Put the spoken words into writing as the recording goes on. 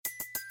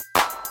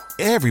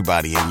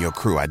Everybody in your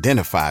crew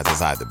identifies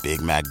as either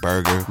Big Mac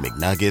Burger,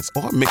 McNuggets,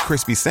 or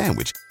McCrispy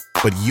Sandwich.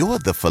 But you're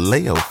the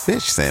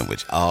Filet-O-Fish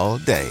Sandwich all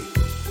day.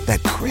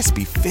 That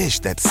crispy fish,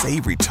 that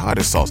savory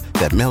tartar sauce,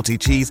 that melty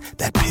cheese,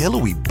 that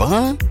pillowy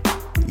bun.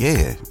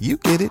 Yeah, you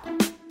get it.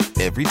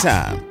 Every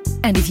time.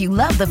 And if you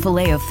love the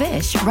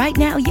Filet-O-Fish, right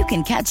now you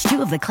can catch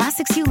two of the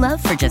classics you love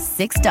for just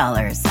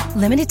 $6.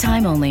 Limited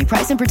time only.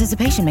 Price and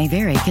participation may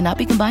vary. Cannot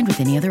be combined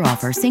with any other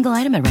offer. Single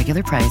item at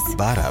regular price.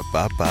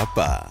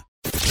 Ba-da-ba-ba-ba.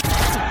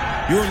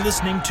 You're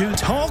listening to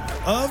Talk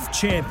of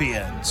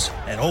Champions,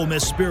 an Ole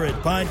Miss Spirit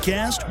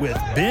podcast with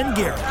Ben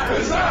Garrett.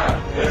 It's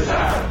up! It's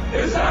up!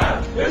 It's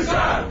up! It's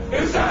up!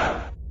 It's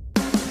up!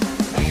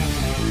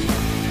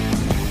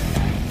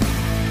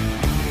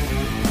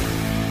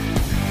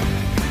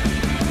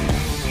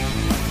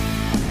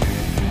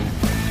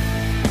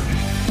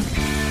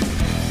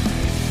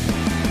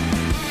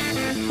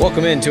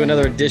 Welcome into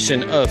another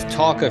edition of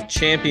Talk of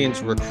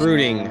Champions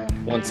Recruiting.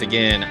 Once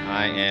again,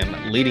 I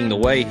am leading the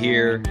way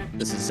here.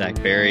 This is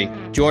Zach Berry.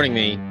 Joining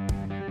me,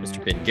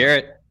 Mr. Ben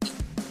Garrett.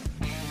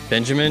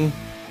 Benjamin,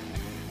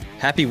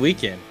 happy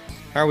weekend.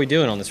 How are we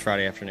doing on this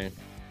Friday afternoon?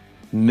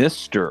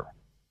 Mr.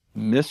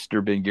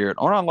 Ben Garrett.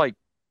 Aren't I like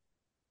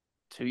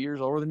 2 years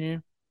older than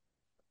you?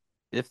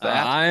 If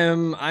that.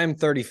 I'm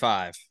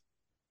 35.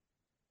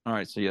 All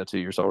right, so yeah, 2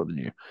 years older than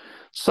you.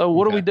 So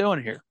what are we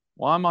doing here?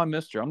 Why am I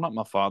Mr.? I'm not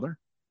my father.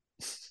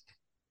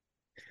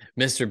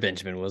 Mr.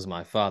 Benjamin was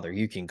my father.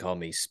 You can call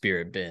me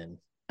Spirit Ben.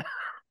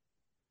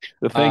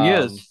 The thing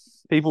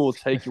is, people will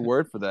take your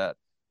word for that.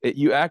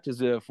 You act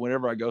as if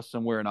whenever I go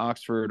somewhere in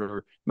Oxford,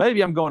 or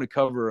maybe I'm going to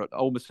cover an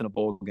Ole Miss in a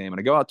bowl game, and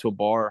I go out to a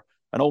bar,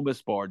 an Ole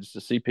Miss bar, just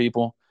to see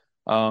people.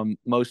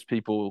 Most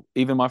people,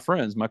 even my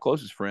friends, my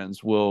closest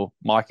friends, will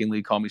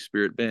mockingly call me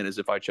Spirit Ben as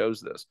if I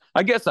chose this.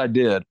 I guess I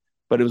did,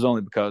 but it was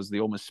only because the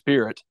Ole Miss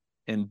Spirit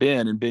and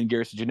Ben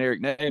Garrett's a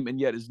generic name, and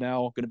yet is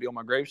now going to be on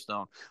my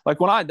gravestone. Like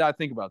when I die,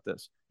 think about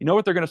this. You know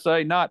what they're going to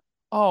say? Not,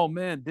 oh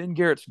man, Ben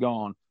Garrett's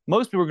gone.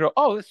 Most people are going to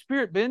go, oh, that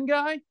Spirit Ben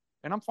guy,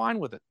 and I'm fine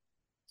with it.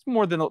 It's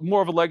more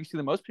of a legacy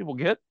than most people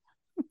get.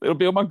 It'll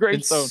be on my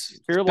gravestone. It's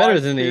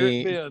better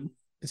than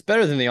It's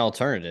better than the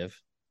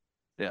alternative.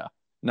 Yeah,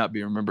 not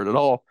being remembered at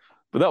all.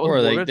 But that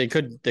was or they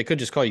could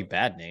just call you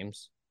bad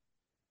names.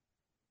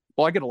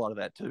 Well, I get a lot of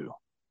that too,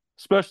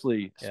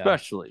 especially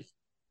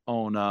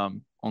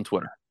on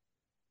Twitter.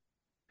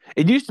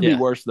 It used to be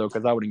worse, though,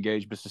 because I would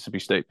engage Mississippi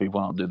State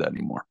people. I don't do that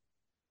anymore.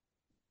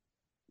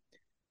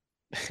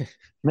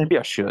 Maybe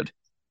I should.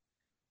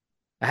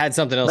 I had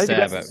something else to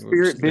add about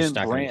Spirit Ben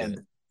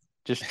brand,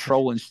 just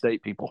trolling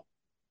state people.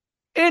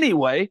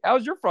 Anyway,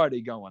 how's your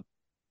Friday going?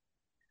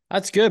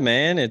 That's good,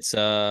 man. It's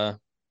a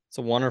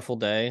wonderful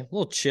day. A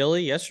little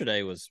chilly.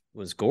 Yesterday was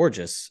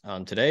gorgeous.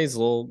 Today's a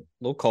little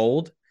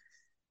cold.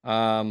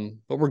 But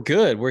we're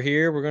good. We're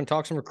here. We're going to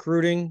talk some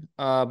recruiting.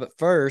 But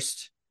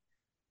first,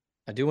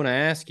 I do want to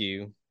ask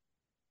you,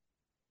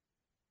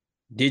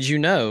 did you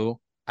know,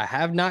 I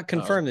have not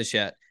confirmed this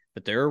yet,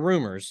 but there are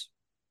rumors.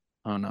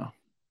 Oh, no.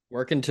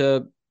 Working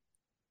to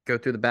go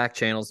through the back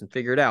channels and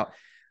figure it out.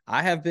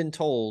 I have been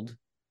told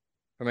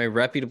from a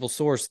reputable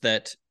source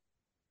that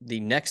the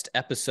next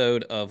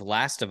episode of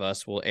Last of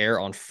Us will air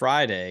on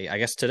Friday, I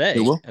guess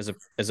today,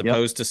 as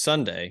opposed to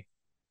Sunday,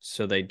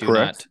 so they do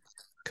not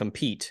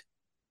compete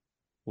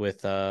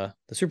with the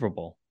Super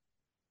Bowl.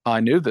 I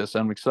knew this.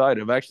 I'm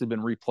excited. I've actually been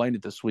replaying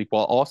it this week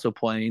while also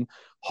playing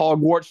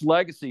Hogwarts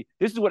Legacy.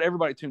 This is what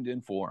everybody tuned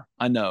in for.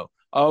 I know.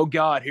 Oh,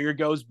 God, here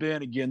goes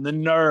Ben again, the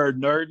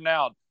nerding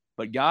out.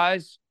 But,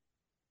 guys,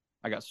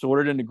 I got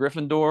sorted into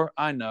Gryffindor.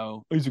 I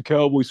know. He's a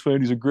Cowboys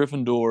fan. He's a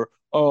Gryffindor.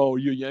 Oh,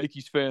 you're a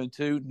Yankees fan,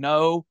 too?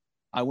 No.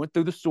 I went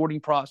through the sorting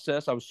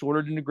process. I was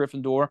sorted into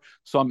Gryffindor.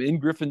 So I'm in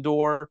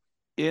Gryffindor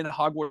in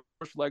Hogwarts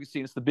Legacy.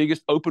 And it's the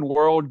biggest open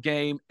world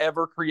game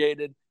ever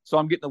created. So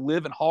I'm getting to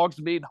live in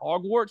Hogsmeade and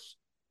Hogwarts.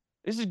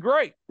 This is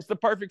great. It's the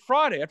perfect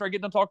Friday. After I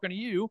get done talking to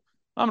you,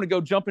 I'm going to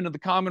go jump into the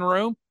common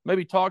room,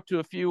 maybe talk to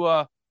a few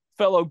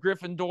fellow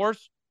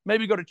Gryffindors,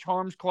 maybe go to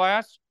Charms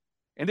class,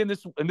 and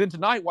then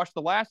tonight watch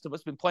The Last of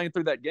Us. Been playing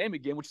through that game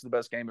again, which is the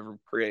best game ever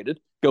created.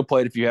 Go play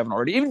it if you haven't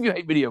already. Even if you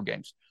hate video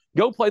games,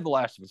 go play The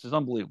Last of Us. It's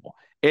unbelievable.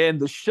 And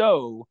the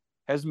show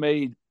has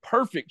made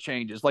perfect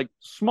changes, like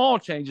small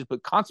changes,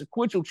 but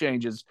consequential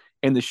changes,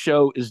 and the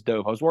show is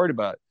dope. I was worried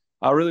about it.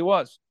 I really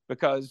was,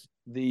 because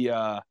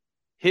the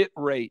hit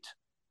rate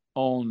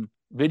on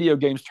video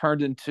games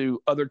turned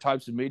into other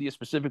types of media,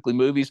 specifically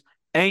movies,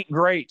 ain't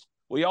great.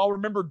 We all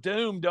remember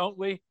Doom, don't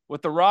we?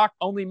 With The Rock,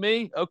 only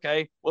me?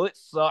 Okay, well, it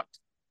sucked.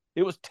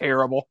 It was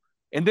terrible.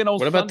 And then on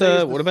what about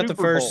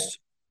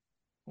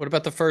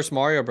the first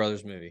Mario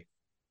Brothers movie?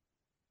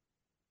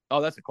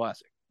 Oh, that's a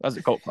classic. That's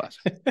a cult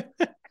classic.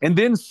 And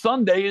then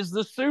Sunday is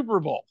the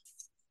Super Bowl,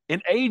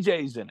 and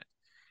AJ's in it.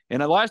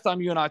 And the last time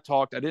you and I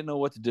talked, I didn't know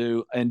what to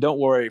do. And don't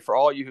worry, for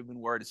all you who've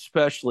been worried,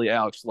 especially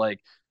Alex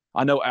Lake,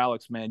 I know,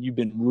 Alex, man, you've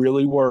been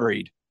really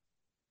worried.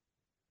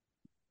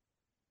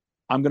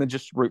 I'm going to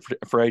just root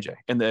for AJ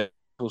and the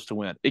Eagles to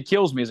win. It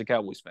kills me as a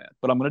Cowboys fan,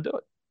 but I'm going to do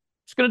it.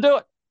 Just going to do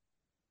it.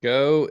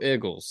 Go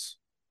Eagles.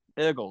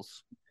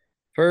 Eagles.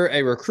 For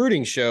a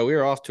recruiting show, we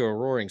are off to a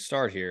roaring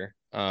start here.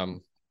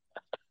 But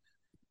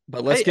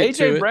let's get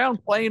to A.J. it. Brown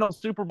playing on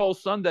Super Bowl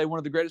Sunday, one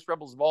of the greatest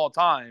Rebels of all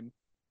time,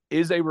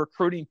 is a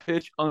recruiting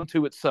pitch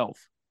unto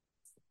itself.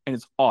 And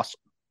it's awesome.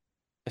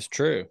 It's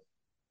true.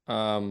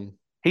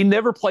 He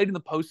never played in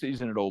the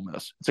postseason at Ole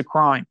Miss. It's a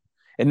crime.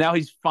 And now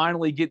he's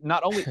finally getting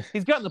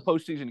he's gotten the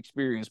postseason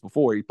experience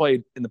before. He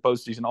played in the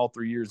postseason all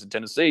 3 years in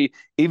Tennessee,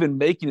 even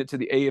making it to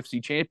the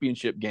AFC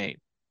Championship game.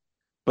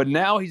 But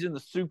now he's in the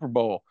Super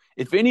Bowl.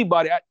 If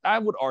anybody, I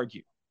would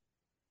argue,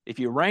 if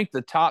you rank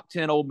the top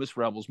 10 Ole Miss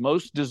Rebels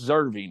most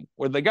deserving,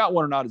 whether they got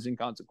one or not is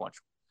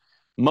inconsequential,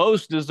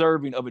 most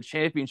deserving of a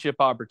championship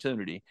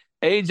opportunity,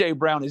 A.J.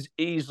 Brown is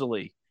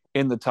easily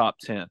in the top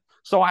 10.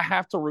 So I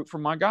have to root for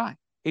my guy.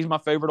 He's my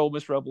favorite Ole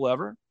Miss Rebel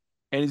ever,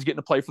 and he's getting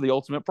to play for the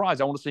ultimate prize.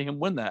 I want to see him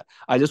win that.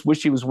 I just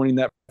wish he was winning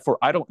that for,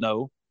 I don't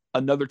know,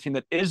 another team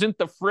that isn't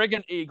the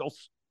friggin'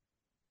 Eagles.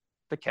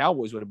 The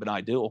Cowboys would have been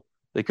ideal.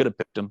 They could have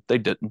picked him. They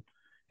didn't.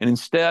 And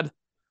instead,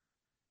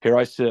 here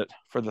I sit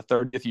for the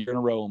 30th year in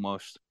a row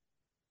almost.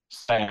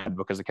 Sad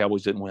because the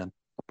Cowboys didn't win.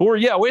 Poor,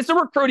 yeah, it's a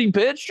recruiting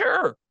pitch,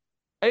 sure.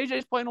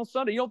 AJ's playing on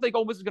Sunday. You don't think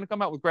Ole Miss is going to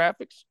come out with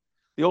graphics?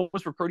 The Ole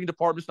Miss recruiting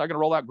department's not going to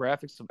roll out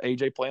graphics of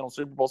AJ playing on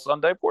Super Bowl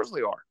Sunday? Of course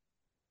they are.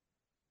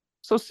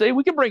 So see,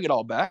 we can bring it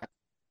all back.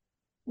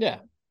 Yeah.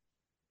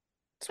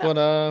 That's what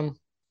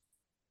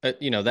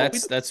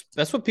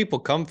that's what people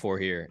come for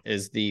here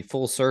is the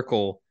full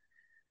circle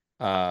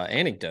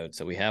anecdotes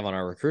that we have on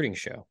our recruiting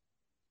show.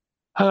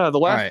 The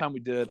last time we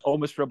did, Ole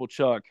Miss Rebel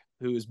Chuck,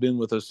 who has been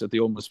with us at the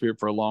Ole Miss Spirit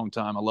for a long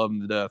time, I love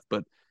him to death,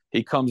 but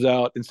he comes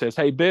out and says,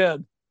 "Hey,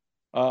 Ben,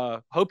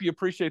 hope you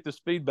appreciate this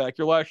feedback.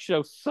 Your last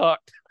show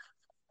sucked."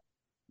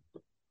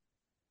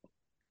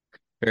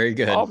 Very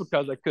good. All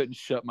because I couldn't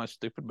shut my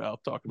stupid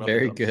mouth talking about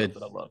very the good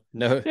stuff that I love.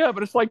 No, yeah,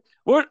 but it's like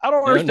I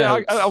don't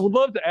understand. I would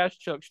love to ask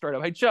Chuck straight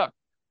up. Hey, Chuck,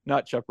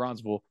 not Chuck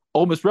Ronsville,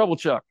 Ole Miss Rebel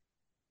Chuck.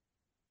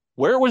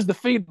 Where was the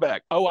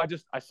feedback? Oh,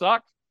 I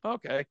sucked.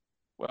 Okay,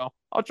 well,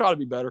 I'll try to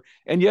be better.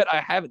 And yet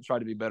I haven't tried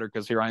to be better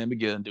because here I am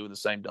again doing the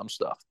same dumb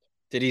stuff.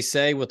 Did he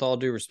say, with all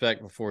due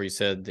respect, before he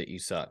said that you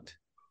sucked?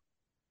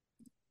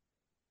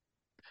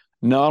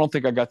 No, I don't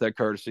think I got that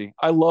courtesy.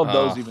 I love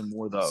those even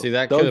more, though. See,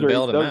 that could have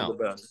bailed him out.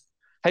 The best.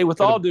 Hey,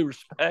 with all due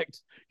respect,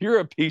 you're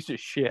a piece of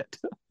shit.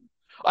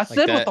 I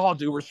said with all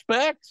due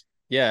respect.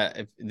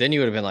 Yeah, then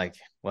you would have been like,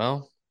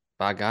 well,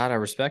 by God, I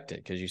respect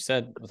it because you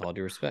said with all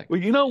due respect.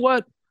 Well, you know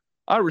what?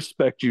 I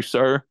respect you,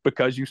 sir,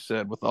 because you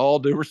said with all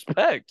due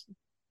respect.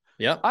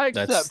 Yep, I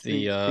accept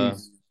the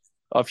piece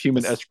of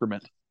human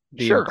excrement.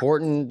 The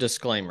important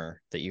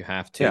disclaimer that you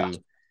have to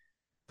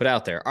put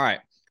out there. All right.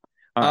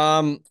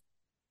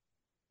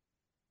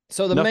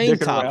 So the main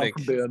topic,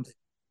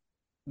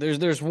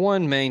 there's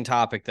one main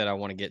topic that I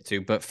want to get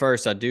to, but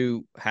first I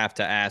do have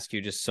to ask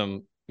you just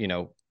some,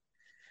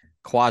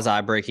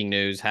 quasi breaking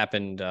news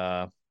happened.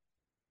 I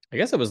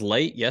guess it was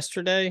late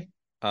yesterday.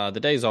 The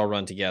days all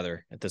run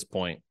together at this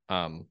point.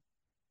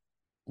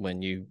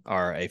 When you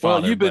are a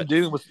father, you've been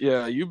dealing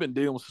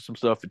with some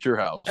stuff at your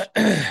house,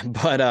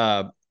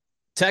 but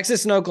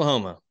Texas and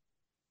Oklahoma,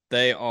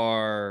 they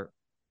are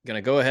going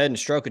to go ahead and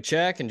stroke a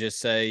check and just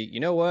say, you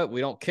know what?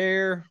 We don't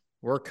care.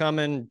 We're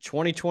coming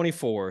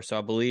 2024. So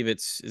I believe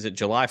is it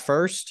July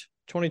 1st,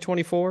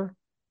 2024?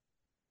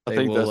 I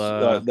think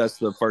that's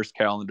the first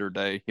calendar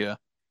day. Yeah.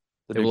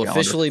 They will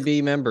officially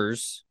be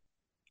members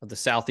of the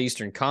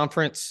Southeastern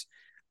Conference.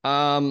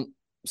 So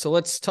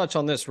let's touch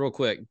on this real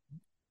quick.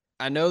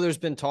 I know there's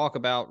been talk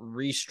about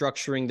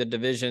restructuring the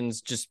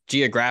divisions, just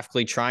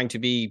geographically trying to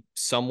be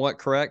somewhat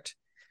correct.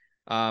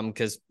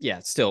 Because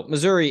still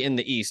Missouri in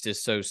the East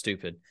is so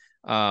stupid.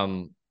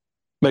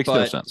 Makes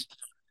no sense.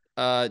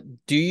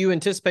 Do you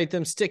anticipate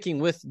them sticking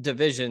with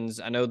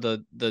divisions? I know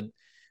the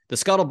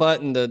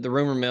scuttlebutt and the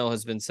rumor mill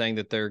has been saying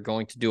that they're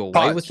going to do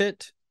away with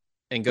it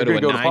and go to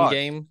a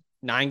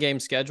 9-game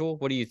schedule.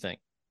 What do you think?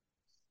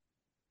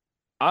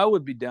 I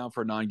would be down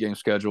for a 9-game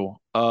schedule.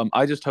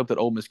 I just hope that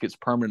Ole Miss gets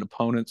permanent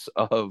opponents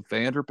of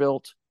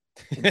Vanderbilt,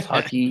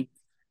 Kentucky,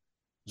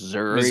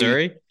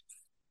 Missouri.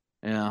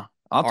 Yeah.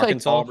 I'll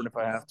take Auburn if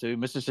I have to.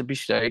 Mississippi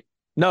State.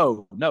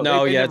 No.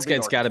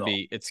 It's got to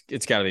be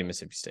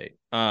Mississippi State.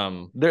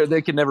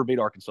 They can never beat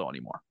Arkansas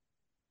anymore.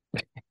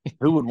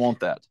 Who would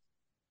want that?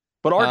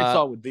 But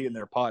Arkansas would be in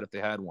their pot if they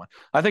had one.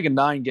 I think a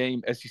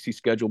 9-game SEC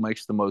schedule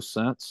makes the most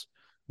sense.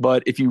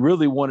 But if you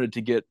really wanted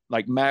to get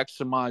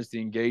maximize the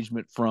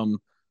engagement from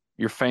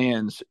your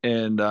fans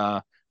and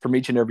from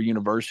each and every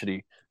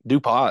university,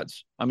 do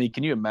pods. I mean,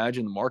 can you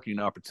imagine the marketing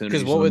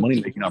opportunities and the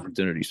money-making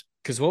opportunities?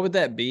 Because what would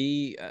that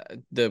be?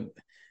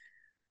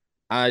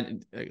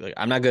 I'm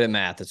not good at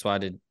math. That's why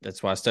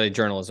I studied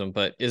journalism.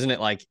 But isn't it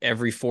like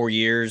every 4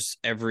 years,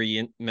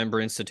 every member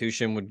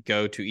institution would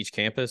go to each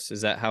campus?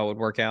 Is that how it would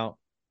work out?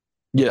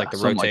 Yeah, like the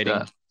rotating.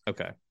 Like that.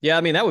 Okay. Yeah,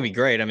 I mean that would be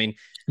great. I mean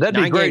that'd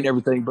be great and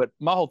everything. But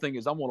my whole thing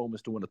is I want Ole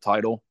Miss to win a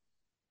title.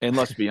 And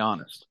let's be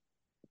honest.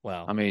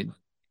 Wow. I mean,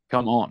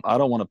 come on. I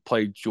don't want to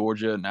play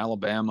Georgia and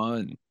Alabama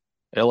and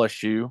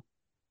LSU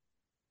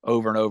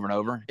over and over and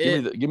over.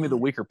 Give me the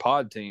weaker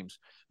pod teams.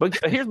 But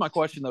here's my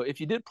question though: if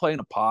you did play in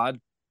a pod,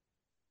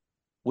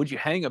 would you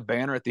hang a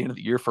banner at the end of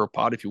the year for a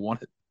pod if you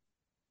wanted?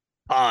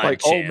 Pod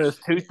Like Ole champ. Miss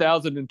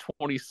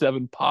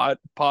 2027 pod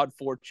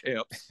 4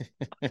 champs.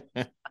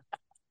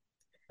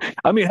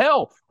 I mean,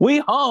 hell, we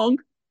hung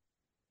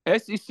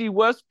SEC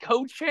West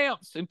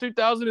co-champs in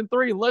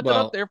 2003 and left it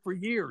up there for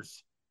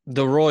years.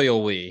 The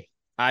royal we.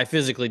 I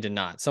physically did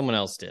not. Someone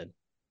else did.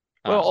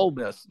 Well, Ole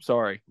Miss.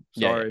 Sorry.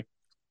 Yeah.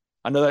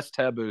 I know that's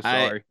taboo.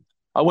 Sorry.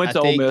 I went to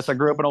Ole Miss. I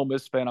grew up an Ole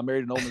Miss fan. I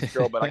married an Ole Miss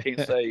girl, but I can't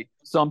say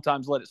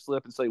sometimes let it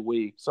slip and say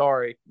we.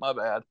 Sorry. My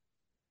bad.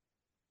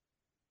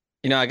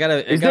 You know, I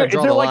gotta draw the line. Is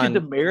there like line. a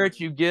demerit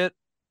you get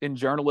in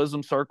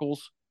journalism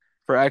circles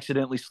for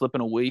accidentally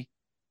slipping a we?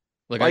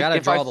 Look, like, I gotta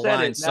draw the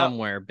line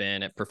somewhere,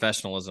 Ben, at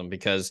professionalism,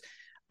 because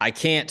I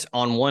can't,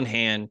 on one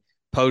hand,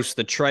 post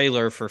the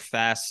trailer for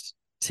Fast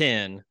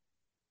 10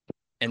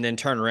 and then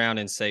turn around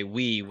and say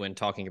we when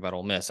talking about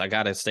Ole Miss. I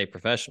gotta stay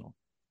professional.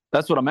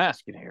 That's what I'm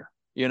asking here.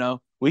 You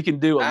know, we can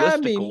do a listicle. I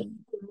mean,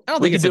 I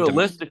don't we think can it's do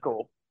a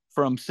listicle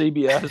from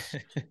CBS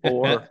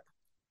or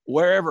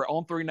wherever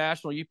on 3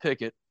 National you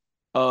pick it,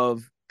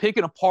 of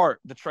picking apart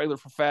the trailer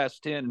for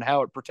Fast 10 and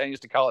how it pertains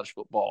to college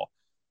football.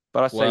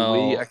 But I say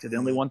we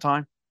accidentally one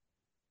time.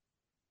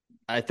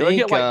 I think I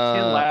get like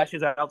 10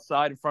 lashes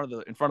outside in front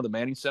of the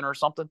Manning Center or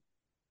something.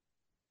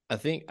 I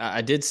think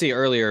I did see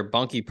earlier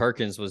Bunky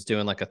Perkins was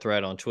doing like a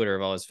thread on Twitter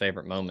of all his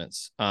favorite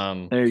moments.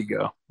 There you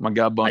go. My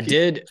God, Bunky. I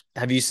did.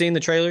 Have you seen the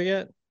trailer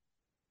yet?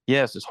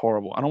 Yes, it's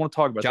horrible. I don't want to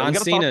talk about John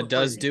Cena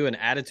does do an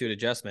attitude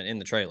adjustment in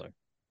the trailer.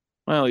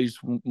 Well, he's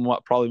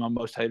probably my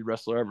most hated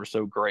wrestler ever.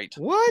 So great.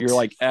 What? You're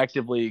like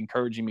actively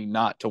encouraging me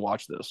not to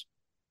watch this.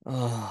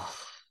 Oh,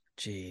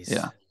 jeez.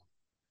 Yeah.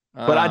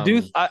 But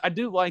I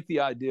do like the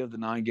idea of the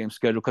 9-game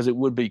schedule because it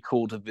would be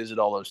cool to visit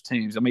all those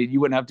teams. I mean,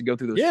 you wouldn't have to go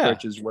through those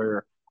stretches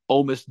where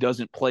Ole Miss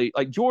doesn't play.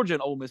 Like Georgia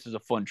and Ole Miss is a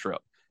fun trip.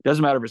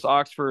 Doesn't matter if it's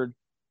Oxford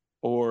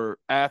or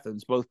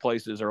Athens. Both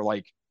places are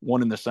like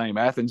one and the same.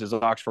 Athens is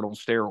Oxford on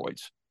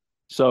steroids.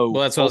 So,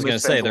 well, that's what I was going to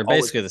say. They're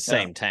basically the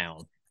same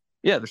town.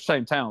 Yeah, they're the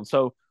same town.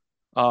 So,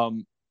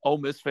 Ole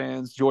Miss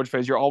fans, Georgia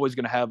fans, you're always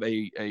going to have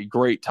a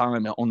great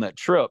time on that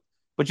trip,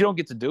 but you don't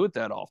get to do it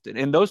that often.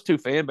 And those two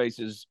fan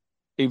bases,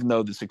 even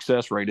though the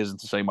success rate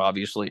isn't the same,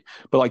 obviously,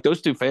 but like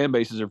those two fan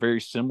bases are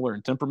very similar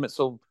in temperament.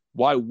 So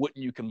why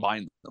wouldn't you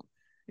combine them?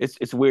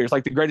 It's weird. It's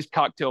like the greatest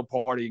cocktail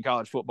party in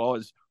college football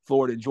is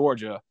Florida and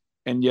Georgia,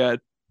 and yet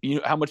you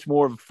know how much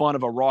more of a fun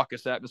of a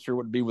raucous atmosphere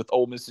would it be with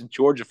Ole Miss and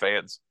Georgia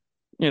fans,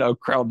 you know,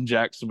 crowding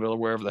Jacksonville or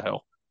wherever the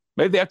hell.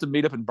 Maybe they have to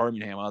meet up in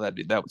Birmingham. Oh, that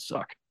would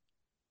suck.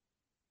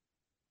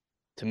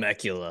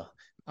 Temecula.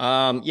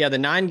 Yeah, the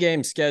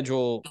 9-game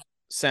schedule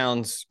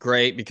sounds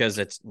great because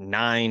it's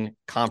 9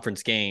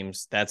 conference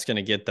games. That's going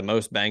to get the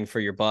most bang for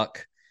your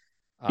buck.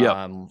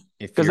 Yeah,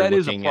 because that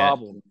is a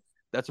problem.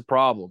 That's a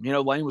problem. You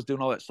know, Lane was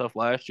doing all that stuff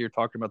last year,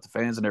 talking about the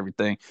fans and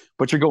everything,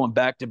 but you're going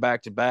back to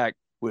back to back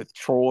with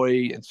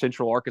Troy and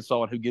Central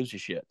Arkansas, and who gives a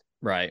shit?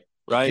 Right.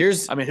 Who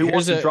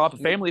wants to drop a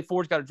family of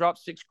 4's got to drop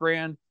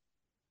 $6,000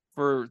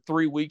 for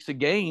 3 weeks of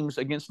games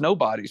against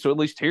nobody. So at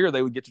least here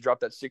they would get to drop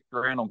that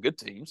 $6,000 on good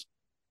teams.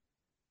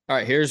 All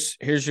right, here's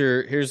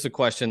the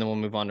question, then we'll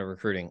move on to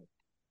recruiting.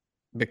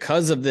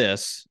 Because of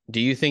this,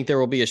 do you think there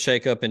will be a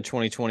shakeup in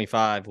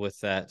 2025 with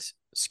that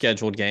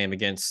scheduled game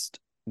against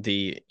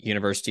the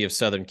University of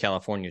Southern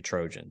California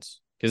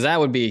Trojans? Because that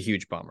would be a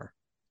huge bummer.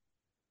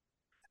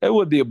 It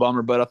would be a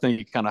bummer, but I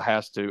think it kind of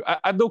has to.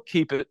 They'll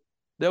keep it.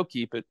 They'll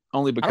keep it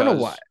only because I don't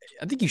know why.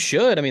 I think you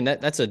should. I mean,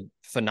 that's a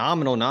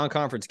phenomenal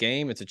non-conference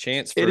game. It's a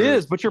chance. It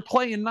is, but you're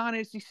playing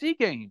 9 SEC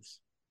games.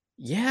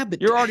 Yeah,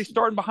 but you're already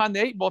starting behind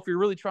the 8 ball if you're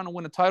really trying to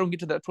win a title and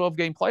get to that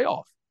 12-game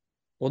playoff.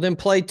 Well, then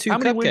play 2 cupcakes. How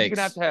many wins are you going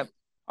to have to have?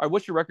 All right,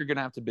 what's your record going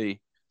to have to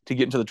be to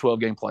get into the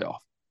 12-game playoff?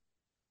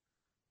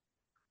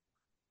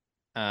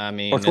 I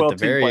mean, at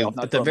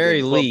the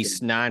very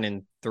least,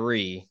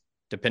 9-3,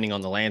 depending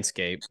on the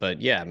landscape.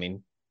 But yeah, I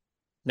mean,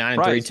 9-3,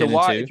 10-2. So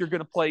why, if you're going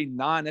to play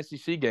 9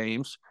 SEC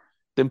games,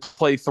 then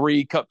play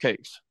 3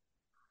 cupcakes?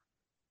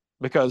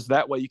 Because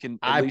that way you can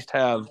at least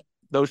have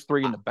those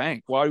 3 in the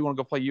bank. Why do you want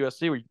to go play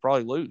USC where you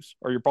probably lose,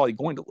 or you're probably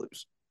going to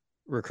lose?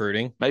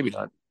 Recruiting, maybe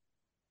not.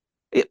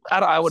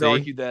 I would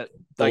argue that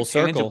like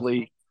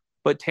tangibly,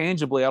 but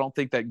tangibly, I don't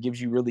think that gives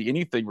you really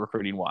anything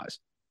recruiting wise.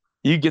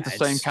 You get the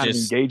same kind of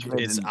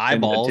engagement. It's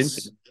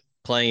eyeballs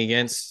playing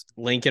against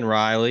Lincoln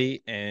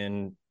Riley,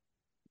 and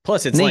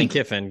plus it's Lane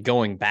Kiffin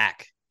going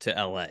back to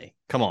LA.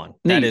 Come on,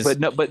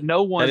 but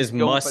no one. That is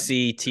must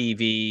see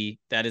TV.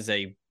 That is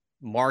a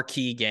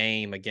marquee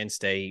game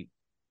against a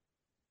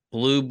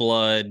blue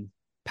blood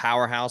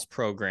powerhouse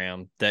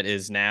program that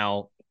is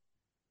now.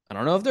 I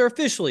don't know if they're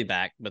officially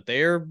back, but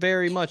they're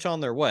very much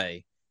on their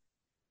way.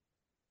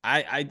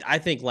 I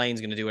think Lane's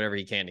going to do whatever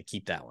he can to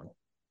keep that one.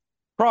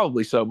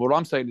 Probably so. But what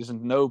I'm saying is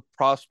no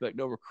prospect,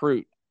 no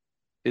recruit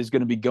is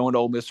going to be going to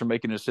Ole Miss or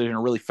making a decision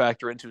or really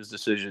factor into his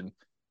decision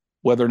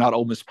whether or not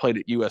Ole Miss played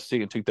at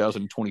USC in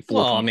 2024.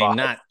 Well, I mean,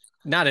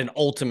 not an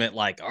ultimate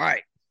like, all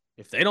right,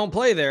 if they don't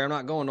play there, I'm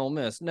not going to Ole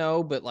Miss.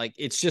 No, but like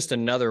it's just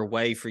another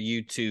way for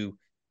you to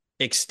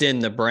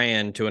extend the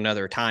brand to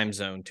another time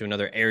zone, to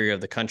another area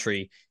of the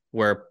country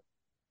where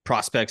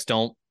prospects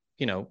don't,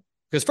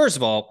 because first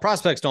of all,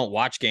 prospects don't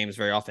watch games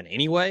very often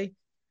anyway.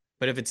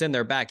 But if it's in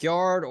their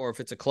backyard or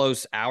if it's a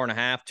close hour and a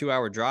half,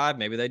 2-hour drive,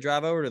 maybe they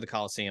drive over to the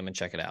Coliseum and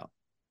check it out.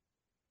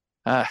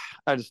 I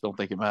just don't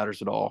think it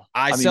matters at all.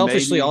 I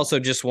selfishly also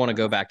just want to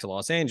go back to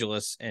Los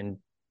Angeles and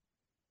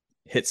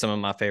hit some of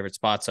my favorite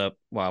spots up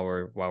while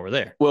we're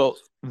there. Well,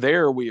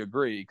 there we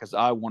agree because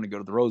I want to go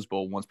to the Rose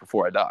Bowl once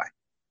before I die.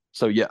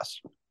 So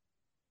yes,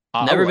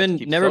 never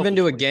been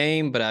to a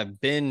game, but I've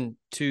been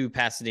to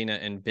Pasadena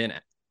and been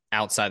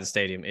outside the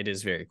stadium. It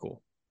is very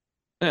cool.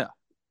 Yeah.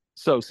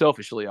 So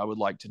selfishly, I would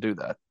like to do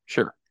that.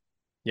 Sure.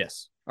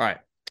 Yes. All right.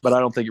 But I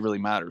don't think it really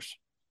matters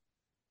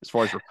as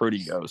far as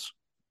recruiting goes.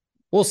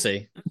 We'll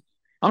see.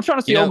 I'm trying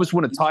to see Ole Miss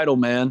win a title,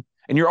 man.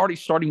 And you're already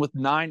starting with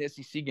 9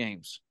 SEC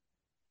games.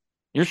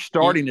 You're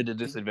starting at a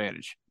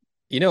disadvantage.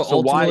 So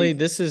ultimately,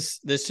 this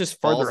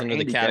just falls into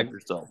the category.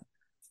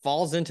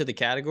 Falls into the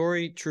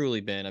category,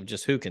 truly, Ben, of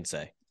just who can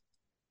say.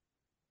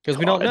 Because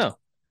we don't know.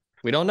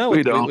 We don't know.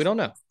 We don't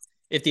know.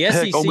 If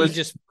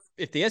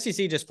the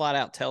SEC just flat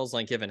out tells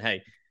Lane Kiffin,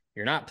 hey,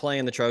 you're not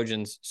playing the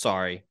Trojans,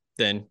 sorry,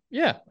 then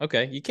yeah,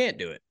 okay, you can't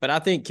do it. But I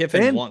think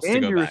Kiffin wants to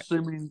go back.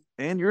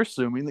 You're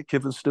assuming that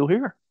Kiffin's still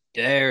here.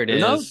 There it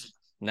is. Knows?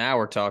 Now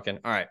we're talking.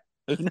 All right.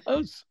 Who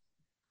knows?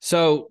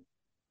 So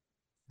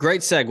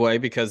great segue,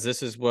 because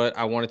this is what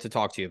I wanted to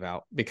talk to you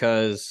about,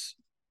 because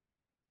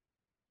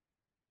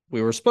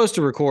we were supposed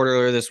to record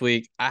earlier this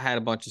week. I had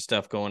a bunch of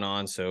stuff going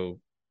on, so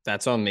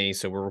that's on me.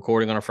 So we're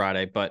recording on a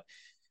Friday, but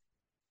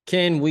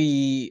can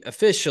we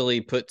officially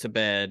put to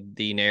bed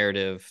the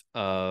narrative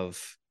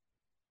of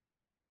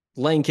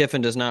Lane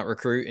Kiffin does not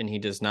recruit and he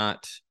does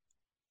not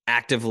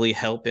actively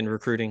help in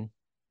recruiting?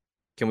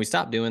 Can we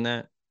stop doing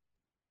that?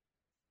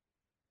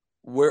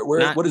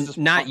 What is this?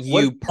 Not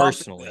you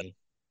personally.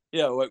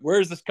 Yeah, where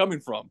is this coming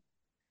from?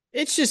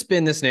 It's just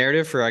been this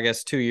narrative for, I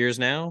guess, 2 years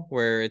now,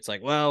 where it's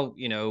like, well,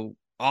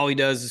 all he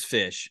does is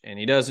fish and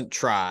he doesn't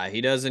try.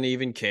 He doesn't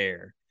even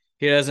care.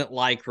 He doesn't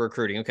like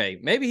recruiting. Okay,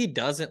 maybe he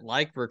doesn't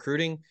like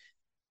recruiting,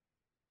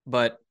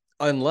 but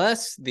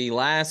unless the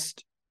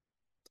last,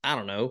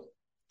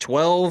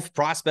 12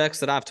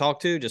 prospects that I've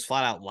talked to just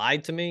flat out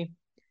lied to me,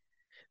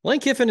 Lane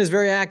Kiffin is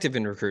very active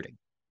in recruiting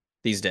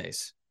these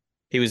days.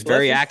 He was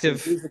very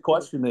active. Here's the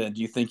question then.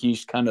 Do you think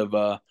he's kind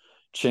of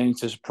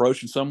changed his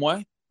approach in some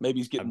way? Maybe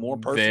he's getting more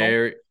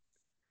personal?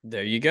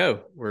 There you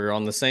go. We're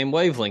on the same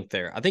wavelength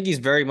there. I think he's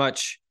very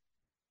much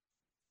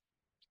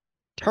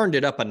turned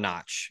it up a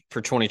notch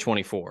for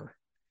 2024.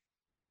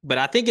 But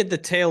I think at the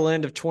tail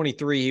end of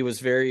 23, he was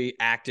very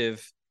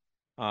active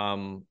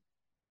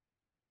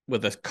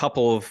with a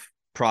couple of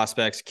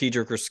prospects.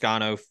 Kedrick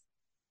Ruscano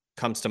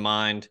comes to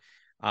mind.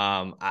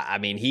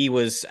 He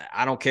was,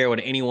 I don't care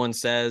what anyone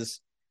says.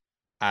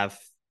 I've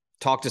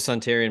talked to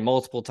Suntarian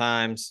multiple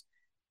times.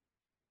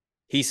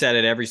 He said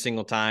it every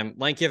single time.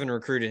 Lane Kiffin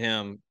recruited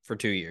him for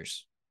 2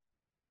 years.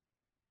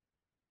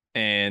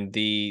 And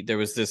there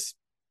was this,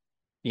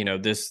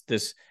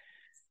 this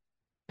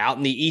out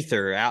in the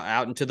ether,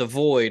 out into the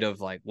void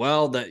of like,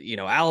 well,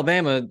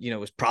 Alabama,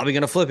 was probably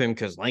going to flip him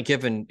because Lane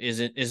Kiffin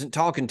isn't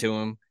talking to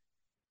him.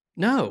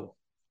 No,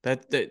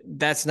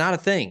 that's not a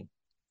thing.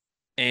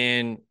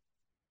 And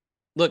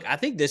look, I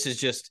think this is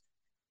just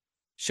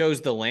shows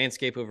the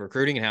landscape of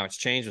recruiting and how it's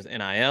changed with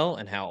NIL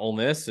and how Ole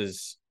Miss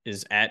is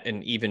at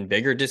an even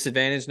bigger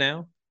disadvantage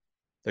now.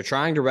 They're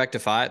trying to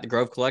rectify it. The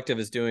Grove Collective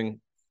is doing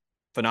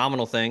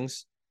phenomenal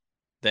things.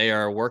 They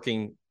are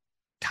working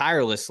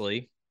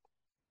tirelessly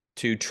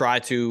to try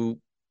to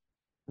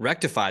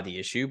rectify the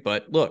issue.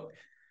 But look,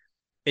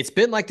 it's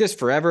been like this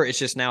forever. It's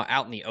just now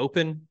out in the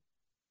open.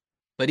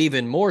 But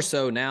even more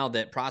so now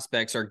that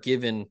prospects are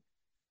given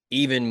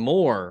even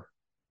more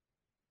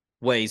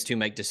ways to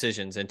make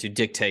decisions and to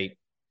dictate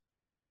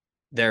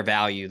their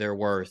value, their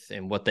worth,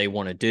 and what they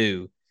want to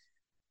do.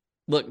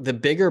 Look, the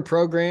bigger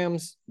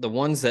programs, the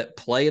ones that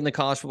play in the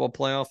college football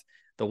playoff,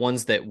 the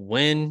ones that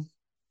win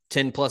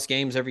 10-plus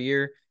games every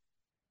year,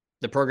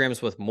 the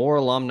programs with more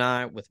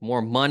alumni, with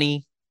more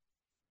money,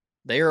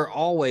 they are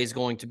always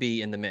going to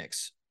be in the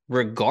mix,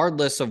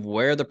 regardless of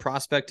where the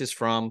prospect is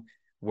from,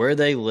 where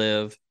they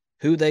live,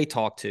 who they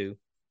talk to.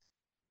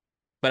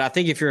 But I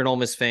think if you're an Ole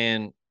Miss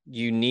fan,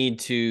 you need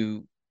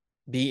to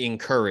be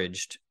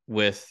encouraged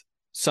with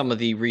some of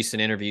the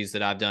recent interviews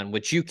that I've done,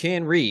 which you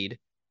can read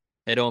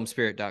at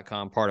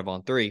omspirit.com, part of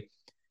On 3.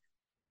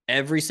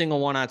 Every single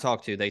one I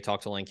talk to, they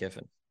talk to Lane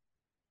Kiffin.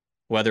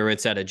 Whether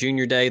it's at a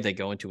junior day, they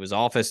go into his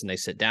office and they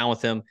sit down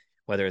with him,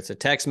 whether it's a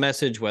text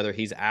message, whether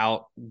he's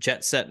out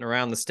jet setting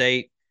around the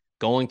state,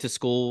 going to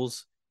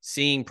schools,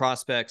 seeing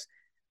prospects.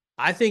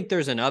 I think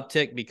there's an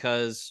uptick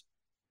because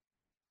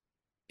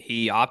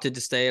he opted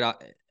to stay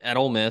at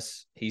Ole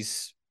Miss.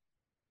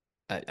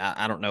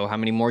 I don't know how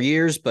many more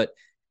years, but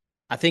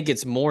I think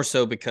it's more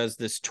so because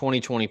this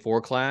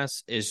 2024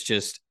 class is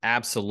just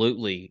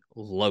absolutely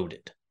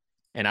loaded.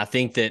 And I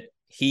think that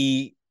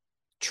he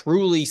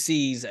truly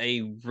sees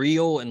a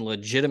real and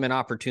legitimate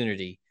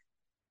opportunity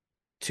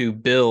to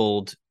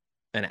build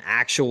an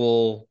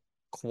actual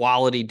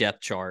quality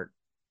depth chart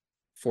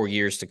for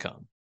years to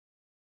come.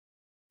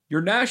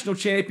 Your national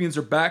champions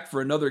are back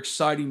for another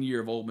exciting year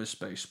of Ole Miss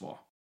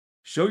baseball.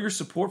 Show your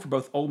support for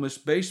both Ole Miss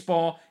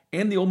baseball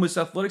and the Ole Miss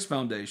Athletics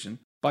Foundation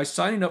by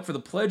signing up for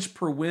the Pledge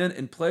Per Win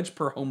and Pledge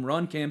Per Home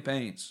Run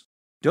campaigns.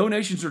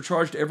 Donations are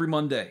charged every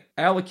Monday,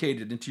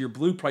 allocated into your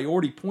Blue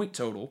Priority point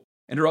total,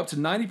 and are up to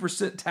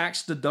 90%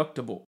 tax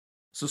deductible.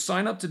 So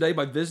sign up today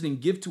by visiting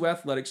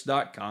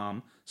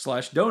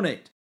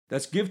givetoathletics.com/donate.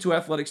 That's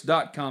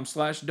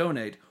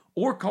givetoathletics.com/donate,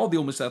 or call the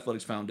Ole Miss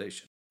Athletics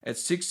Foundation at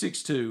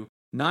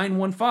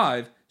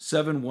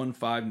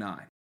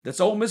 662-915-7159. That's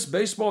Ole Miss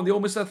Baseball and the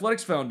Ole Miss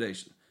Athletics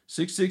Foundation,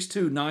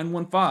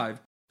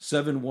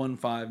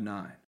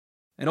 662-915-7159.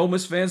 And Ole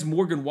Miss fans,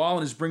 Morgan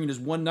Wallen is bringing his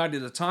One Night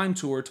at a Time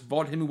tour to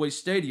Vaught-Hemingway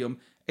Stadium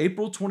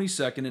April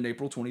 22nd and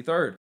April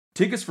 23rd.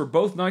 Tickets for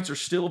both nights are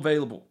still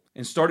available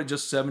and start at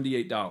just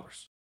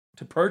 $78.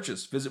 To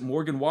purchase, visit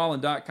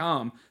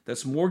morganwallen.com.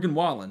 That's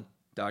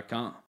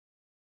morganwallen.com.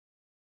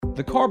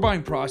 The car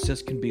buying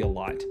process can be a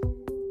lot.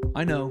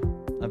 I know,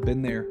 I've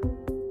been there.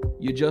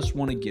 You just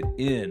want to get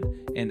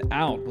in and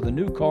out with a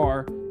new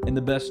car and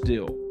the best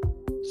deal.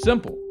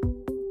 Simple.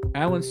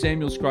 Allen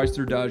Samuels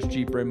Chrysler Dodge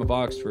Jeep Ram of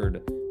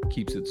Oxford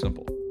keeps it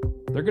simple.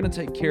 They're going to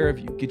take care of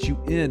you, get you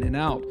in and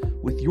out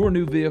with your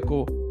new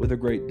vehicle with a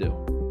great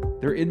deal.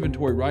 Their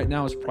inventory right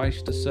now is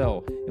priced to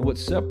sell, and what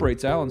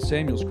separates Allen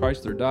Samuels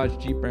Chrysler Dodge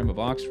Jeep Ram of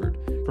Oxford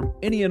from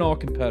any and all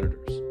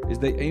competitors is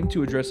they aim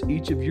to address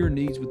each of your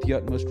needs with the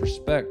utmost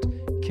respect,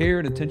 care,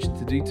 and attention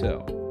to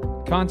detail.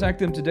 Contact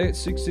them today at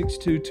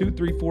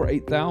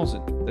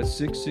 662-234-8000. That's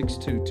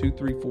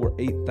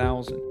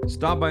 662-234-8000.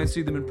 Stop by and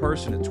see them in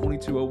person at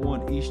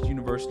 2201 East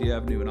University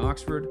Avenue in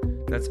Oxford.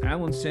 That's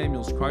Allen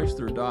Samuels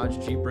Chrysler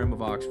Dodge Jeep Ram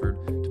of Oxford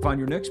to find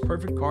your next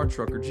perfect car,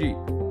 truck, or Jeep.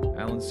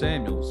 Allen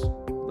Samuels,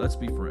 let's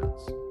be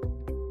friends.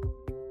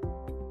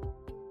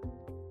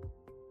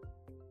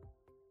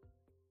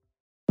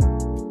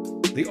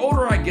 The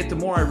older I get, the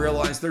more I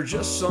realize there are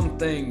just some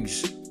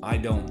things I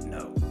don't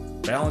know.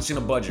 Balancing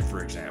a budget,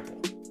 for example.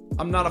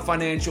 I'm not a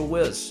financial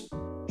whiz.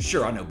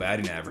 Sure, I know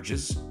batting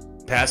averages,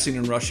 passing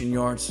and rushing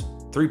yards,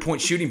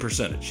 three-point shooting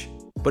percentage.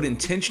 But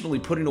intentionally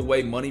putting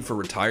away money for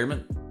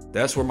retirement?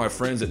 That's where my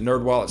friends at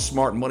NerdWallet's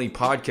Smart Money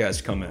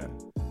Podcast come in.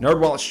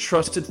 NerdWallet's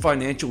trusted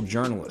financial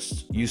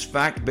journalists use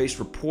fact-based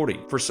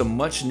reporting for some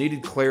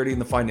much-needed clarity in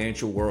the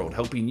financial world,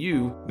 helping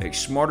you make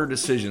smarter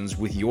decisions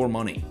with your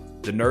money.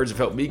 The nerds have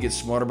helped me get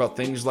smart about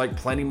things like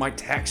planning my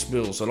tax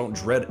bill so I don't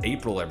dread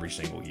April every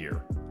single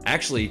year.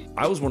 Actually,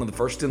 I was one of the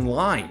first in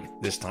line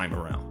this time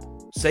around.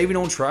 Saving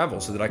on travel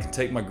so that I can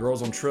take my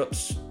girls on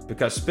trips,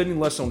 because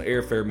spending less on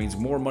airfare means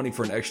more money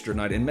for an extra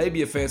night and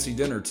maybe a fancy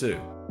dinner too.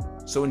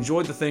 So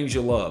enjoy the things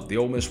you love, the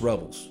Ole Miss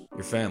Rebels,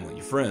 your family,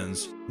 your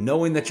friends,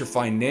 knowing that your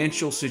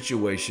financial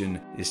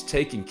situation is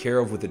taken care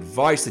of with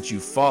advice that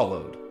you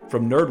followed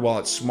from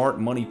NerdWallet's Smart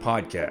Money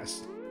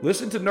Podcast.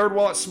 Listen to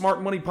NerdWallet's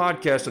Smart Money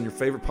Podcast on your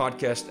favorite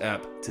podcast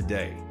app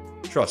today.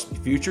 Trust me,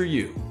 future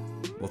you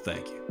will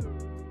thank you.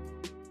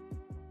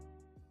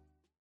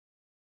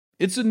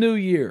 It's a new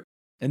year,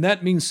 and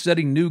that means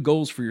setting new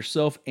goals for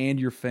yourself and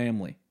your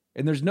family.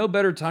 And there's no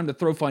better time to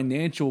throw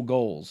financial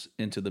goals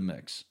into the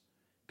mix.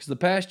 Because the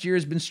past year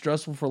has been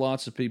stressful for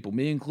lots of people,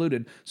 me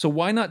included. So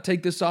why not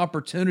take this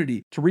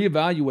opportunity to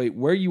reevaluate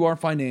where you are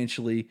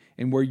financially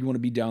and where you want to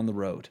be down the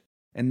road?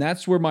 And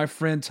that's where my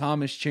friend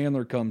Thomas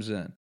Chandler comes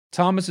in.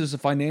 Thomas is a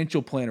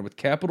financial planner with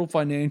Capital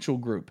Financial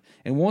Group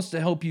and wants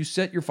to help you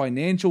set your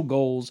financial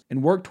goals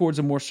and work towards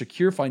a more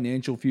secure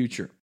financial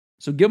future.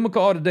 So give him a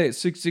call today at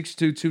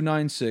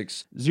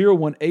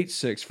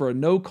 662-296-0186 for a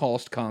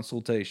no-cost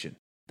consultation.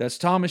 That's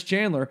Thomas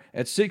Chandler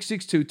at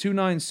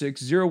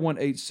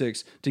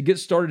 662-296-0186 to get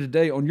started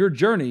today on your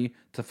journey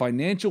to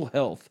financial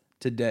health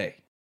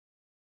today.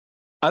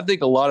 I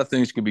think a lot of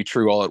things can be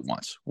true all at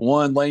once.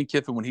 One, Lane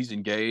Kiffin, when he's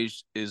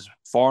engaged, is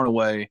far and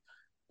away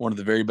one of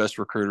the very best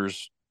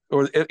recruiters,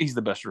 or he's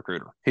the best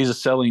recruiter. He's a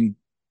selling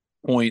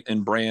point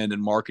and brand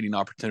and marketing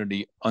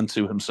opportunity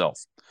unto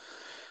himself.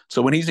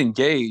 So when he's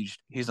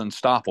engaged, he's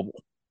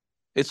unstoppable.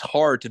 It's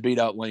hard to beat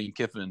out Lane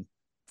Kiffin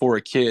for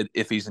a kid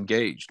if he's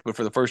engaged. But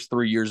for the first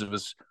 3 years of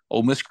his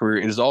Ole Miss career,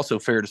 it is also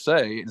fair to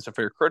say, and it's a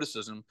fair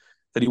criticism,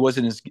 that he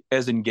wasn't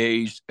as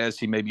engaged as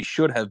he maybe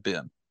should have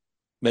been.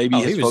 Maybe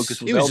his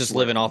focus was he was just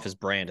living off his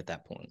brand at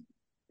that point.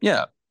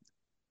 Yeah.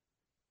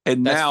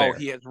 And That's now fair.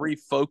 he has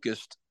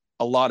refocused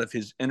a lot of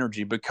his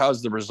energy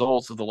because the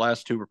results of the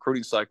last two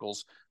recruiting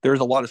cycles, there's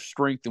a lot of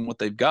strength in what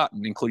they've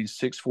gotten, including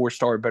 6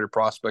 4-star better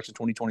prospects in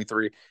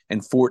 2023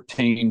 and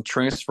 14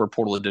 transfer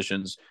portal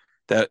additions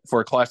that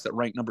for a class that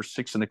ranked number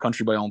 6 in the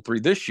country by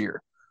On3 this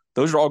year.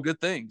 Those are all good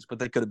things, but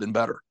they could have been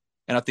better.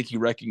 And I think he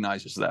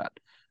recognizes that.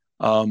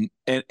 And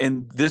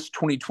this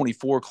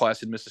 2024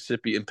 class in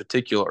Mississippi in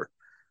particular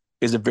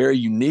is a very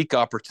unique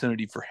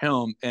opportunity for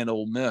him and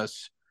Ole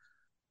Miss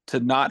to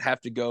not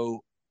have to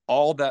go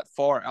all that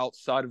far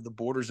outside of the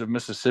borders of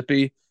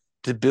Mississippi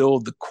to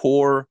build the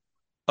core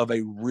of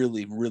a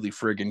really, really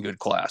friggin' good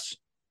class.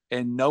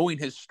 And knowing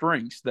his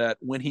strengths, that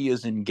when he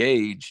is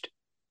engaged,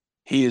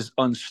 he is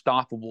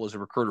unstoppable as a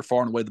recruiter,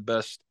 far and away the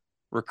best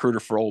recruiter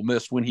for Ole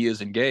Miss when he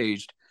is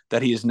engaged.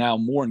 that he is now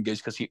more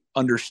engaged because he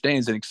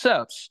understands and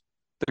accepts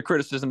the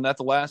criticism that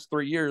the last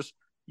 3 years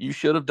you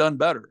should have done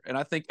better. And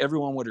I think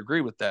everyone would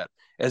agree with that.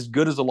 As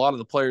good as a lot of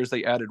the players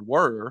they added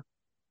were,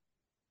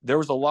 there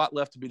was a lot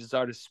left to be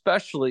desired,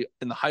 especially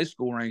in the high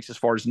school ranks as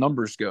far as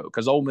numbers go,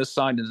 because Ole Miss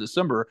signed in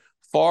December,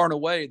 far and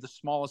away the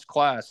smallest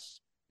class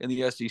in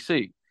the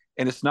SEC.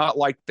 And it's not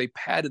like they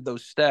padded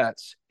those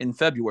stats in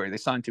February. They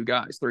signed 3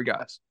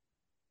 guys.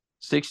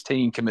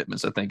 16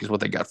 commitments, I think, is what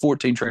they got.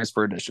 14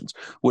 transfer additions,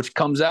 which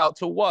comes out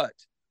to what?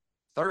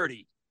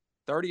 30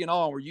 in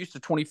all. We're used to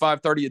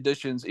 25, 30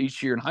 additions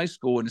each year in high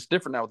school, and it's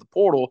different now with the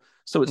portal.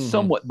 So it's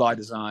somewhat by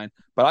design.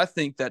 But I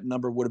think that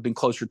number would have been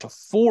closer to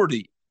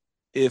 40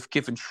 if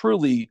Kiffin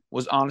truly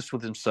was honest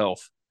with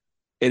himself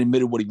and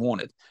admitted what he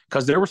wanted.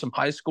 Because there were some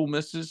high school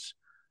misses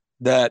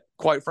that,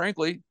 quite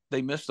frankly,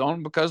 they missed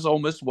on because Ole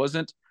Miss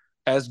wasn't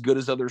as good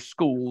as other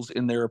schools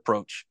in their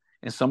approach.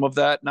 And some of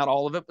that, not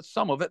all of it, but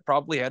some of it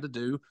probably had to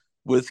do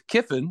with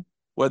Kiffin,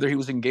 whether he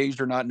was engaged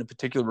or not in a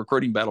particular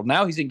recruiting battle.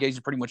 Now he's engaged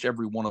in pretty much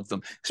every one of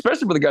them,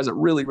 especially for the guys that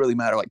really, really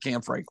matter, like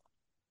Cam Franklin.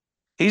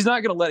 He's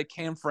not going to let a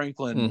Cam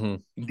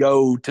Franklin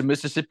go to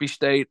Mississippi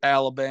State,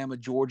 Alabama,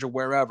 Georgia,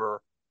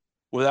 wherever,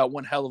 without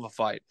one hell of a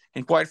fight.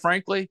 And quite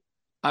frankly,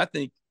 I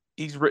think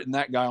he's written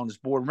that guy on his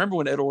board. Remember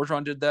when Ed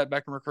Orgeron did that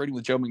back in recruiting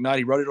with Joe McKnight?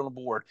 He wrote it on the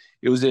board.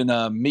 It was in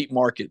Meat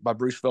Market by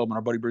Bruce Feldman,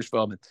 our buddy Bruce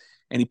Feldman.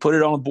 And he put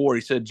it on the board.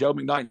 He said Joe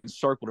McKnight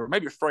circled it, or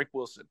maybe it's Frank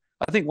Wilson.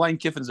 I think Lane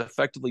Kiffin is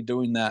effectively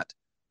doing that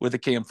with a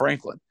Cam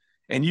Franklin.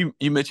 And you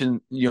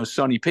mentioned,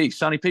 Sonny P.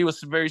 Sonny P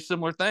was a very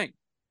similar thing.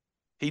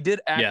 He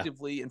did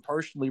actively and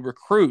personally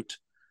recruit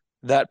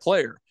that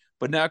player.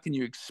 But now can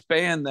you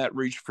expand that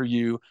reach for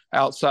you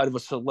outside of a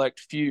select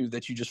few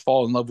that you just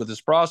fall in love with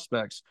as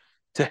prospects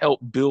to help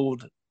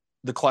build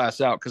the class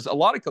out? Because a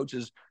lot of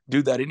coaches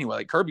do that anyway.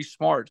 Like Kirby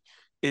Smart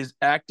is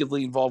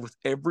actively involved with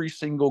every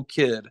single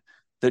kid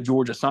that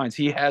Georgia signs.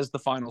 He has the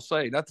final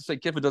say. Not to say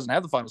Kiffin doesn't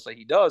have the final say.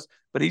 He does,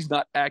 but he's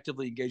not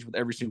actively engaged with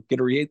every single kid,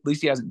 or at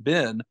least he hasn't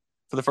been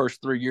for the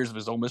first 3 years of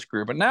his Ole Miss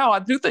career. But now I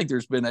do think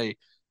there's been a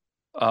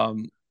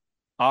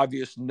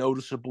obvious,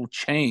 noticeable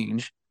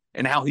change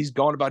in how he's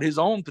gone about his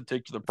own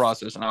particular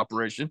process and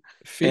operation.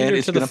 Feed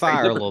it to the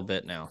fire a little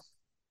bit now.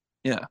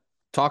 Yeah.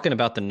 Talking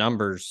about the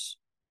numbers,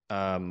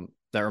 that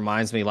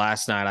reminds me,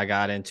 last night I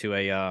got into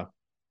a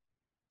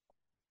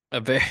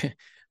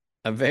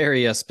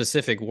very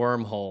specific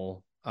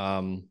wormhole,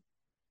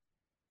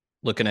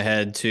 looking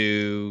ahead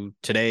to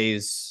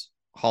today's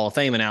Hall of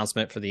Fame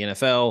announcement for the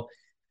NFL.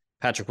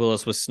 Patrick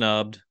Willis was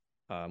snubbed,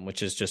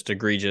 which is just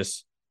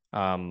egregious.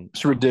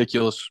 It's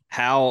ridiculous.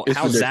 How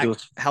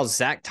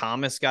Zach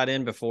Thomas got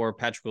in before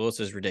Patrick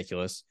Willis is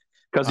ridiculous.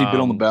 Because he'd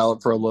been on the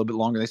ballot for a little bit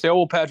longer. They say,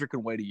 well, Patrick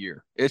can wait a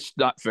year. It's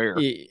not fair.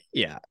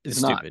 Yeah, it's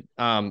stupid.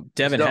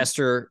 Devin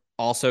Hester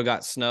also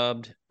got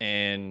snubbed,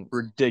 and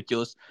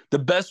ridiculous. The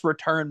best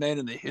return man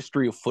in the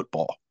history of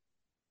football.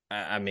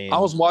 I mean, I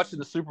was watching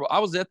the Super Bowl. I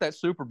was at that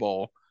Super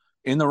Bowl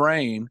in the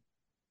rain,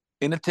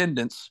 in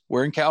attendance,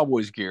 wearing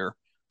Cowboys gear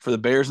for the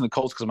Bears and the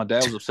Colts because my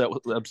dad was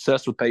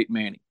obsessed with Peyton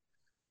Manning.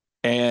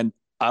 And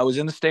I was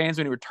in the stands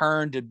when he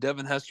returned, did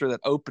Devin Hester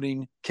that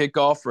opening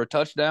kickoff for a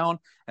touchdown,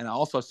 and I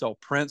also saw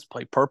Prince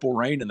play Purple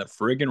Rain in the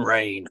friggin'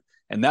 rain,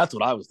 and that's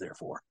what I was there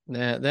for.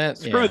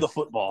 Screw the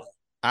football.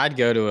 I'd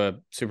go to a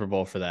Super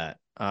Bowl for that.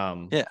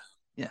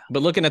 Yeah.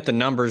 But looking at the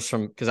numbers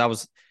because I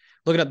was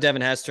looking up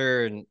Devin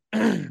Hester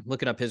and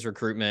looking up his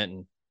recruitment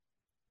and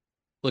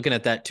looking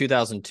at that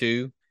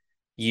 2002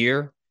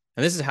 year,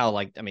 and this is how,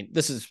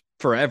 this is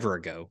forever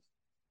ago,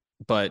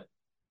 but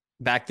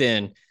back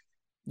then,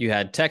 you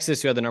had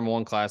Texas, who had the number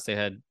 1 class. They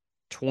had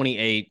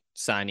 28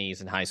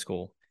 signees in high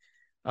school.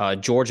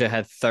 Georgia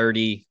had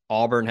 30.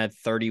 Auburn had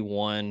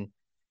 31.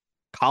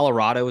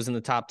 Colorado was in the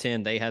top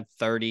 10. They had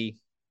 30.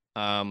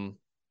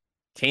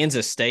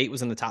 Kansas State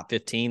was in the top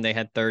 15. They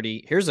had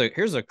 30. Here's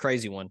a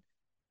crazy one.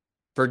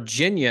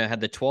 Virginia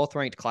had the 12th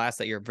ranked class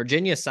that year.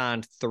 Virginia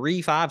signed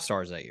 3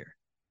 5-stars that year.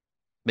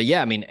 But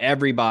yeah,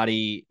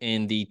 everybody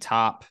in the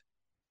top.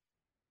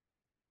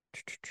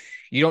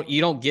 You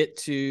don't get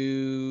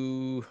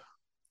to.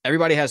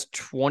 Everybody has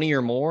 20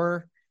 or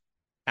more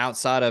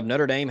outside of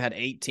Notre Dame had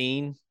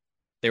 18.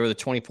 They were the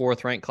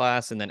 24th ranked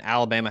class. And then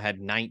Alabama had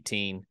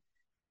 19. And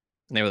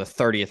they were the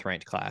 30th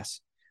ranked class.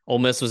 Ole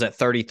Miss was at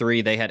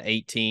 33. They had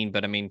 18.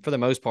 But, for the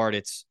most part,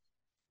 it's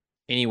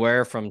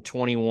anywhere from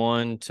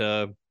 21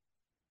 to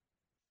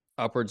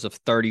upwards of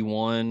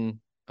 31.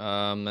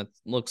 That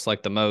looks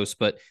like the most.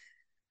 But,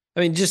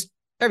 just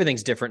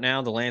everything's different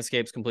now. The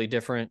landscape's completely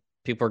different.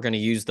 People are going to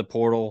use the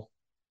portal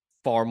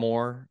far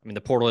more. The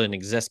portal didn't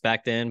exist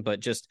back then, but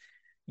just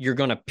you're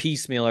going to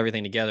piecemeal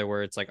everything together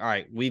where it's like, all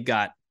right, we've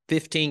got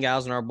 15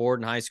 guys on our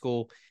board in high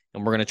school,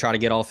 and we're going to try to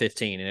get all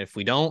 15. And if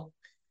we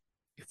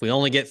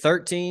only get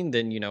 13,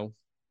 then,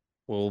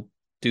 we'll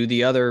do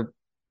the other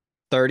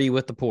 30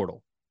 with the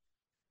portal.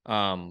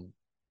 But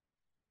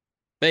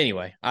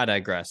anyway, I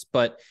digress.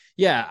 But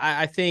yeah,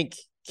 I think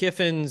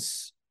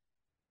Kiffin's,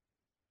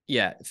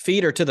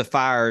 feet are to the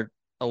fire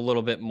a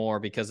little bit more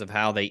because of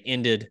how they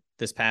ended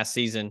this past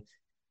season.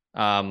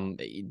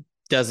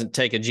 doesn't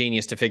take a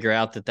genius to figure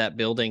out that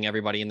building,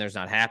 everybody in there's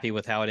not happy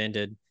with how it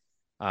ended.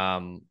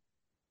 And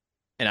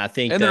I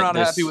think they're not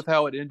happy with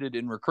how it ended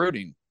in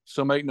recruiting.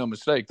 So make no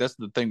mistake, that's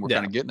the thing we're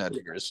kind of getting at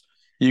here is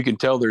you can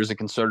tell there's a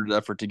concerted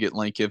effort to get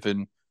Lane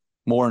Kiffin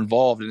more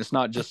involved. And it's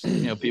not just,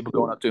 people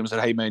going up to him and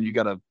saying, hey, man, you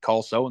got to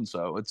call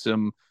so-and-so. It's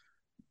him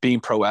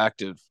being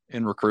proactive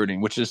in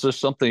recruiting, which is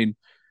just something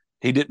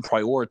he didn't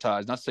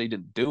prioritize. Not to say he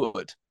didn't do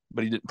it,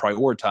 but he didn't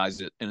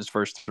prioritize it in his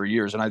first 3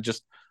 years. And I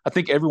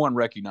think everyone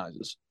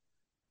recognizes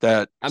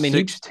that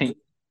 16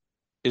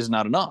 is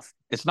not enough.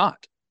 It's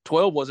not.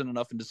 12 wasn't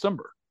enough in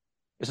December.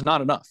 It's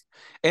not enough.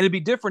 And it'd be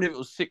different if it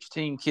was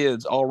 16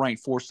 kids all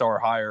ranked 4-star or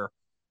higher,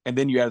 and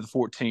then you added the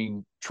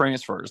 14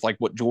 transfers, like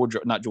what Georgia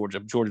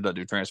doesn't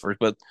do transfers,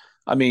 but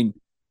I mean,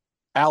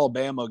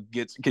 Alabama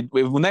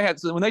when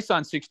they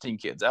signed 16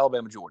 kids,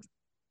 Alabama, Georgia,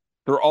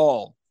 they're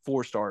all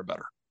 4-star or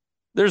better.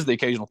 There's the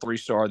occasional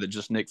 3-star that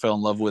just Nick fell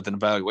in love with in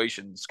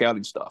evaluation,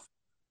 scouting stuff,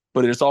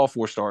 but it's all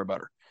 4-star or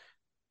better.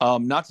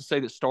 Not to say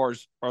that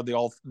stars are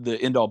the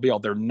end all be all.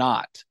 They're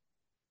not.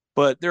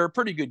 But they're a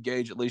pretty good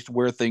gauge, at least,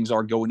 where things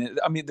are going in.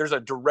 I mean, there's a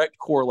direct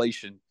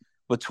correlation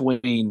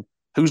between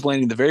who's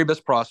landing the very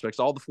best prospects,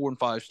 all the 4 and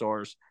 5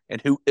 stars, and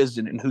who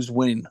isn't, and who's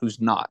winning, who's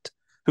not.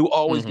 Who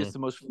always gets the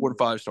most 4 and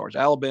 5 stars?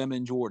 Alabama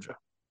and Georgia.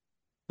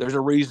 There's a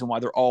reason why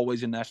they're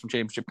always in national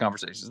championship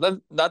conversations. That's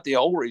not the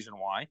whole reason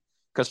why,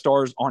 because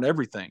stars aren't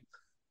everything.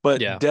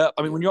 But depth.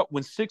 I mean,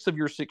 when 6 of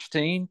your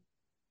 16,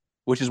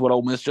 which is what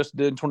Ole Miss just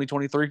did in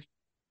 2023,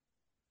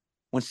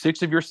 when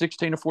 6 of your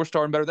 16 are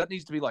 4-star and better, that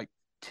needs to be like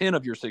 10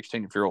 of your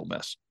 16 if you're Ole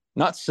Miss,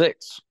 not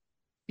 6.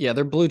 Yeah,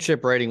 their blue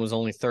chip rating was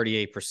only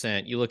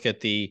 38%. You look at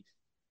the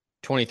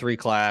 23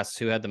 class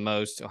who had the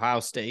most. Ohio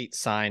State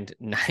signed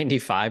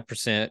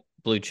 95%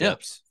 blue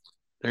chips. Yeah.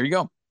 There you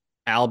go.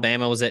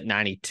 Alabama was at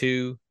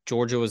 92.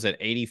 Georgia was at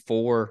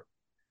 84.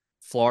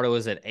 Florida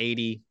was at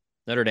 80.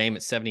 Notre Dame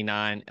at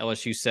 79.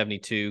 LSU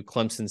 72.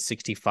 Clemson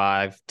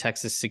 65.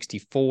 Texas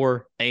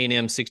 64.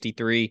 A&M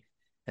 63.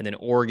 And then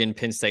Oregon,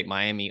 Penn State,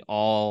 Miami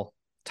all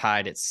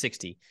tied at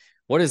 60.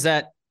 What does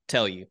that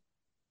tell you?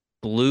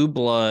 Blue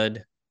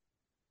blood,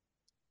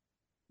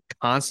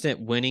 constant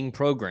winning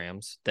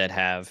programs that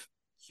have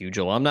huge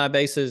alumni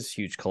bases,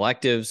 huge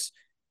collectives,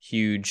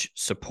 huge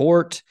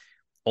support.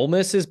 Ole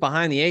Miss is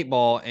behind the 8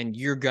 ball, and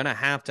you're going to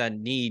have to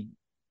need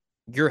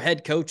 – your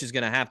head coach is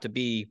going to have to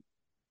be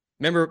 –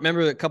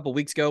 remember a couple of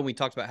weeks ago we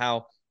talked about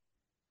how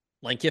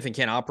Lane Kiffin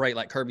can't operate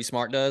like Kirby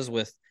Smart does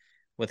with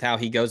how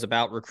he goes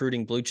about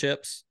recruiting blue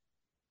chips?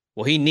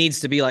 Well, he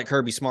needs to be like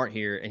Kirby Smart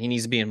here, and he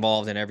needs to be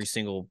involved in every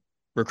single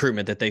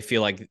recruitment that they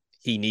feel like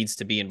he needs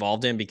to be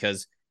involved in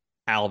because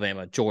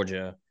Alabama,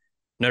 Georgia,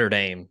 Notre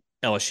Dame,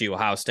 LSU,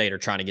 Ohio State are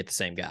trying to get the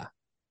same guy.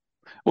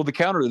 Well, the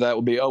counter to that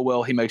would be, oh,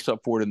 well, he makes up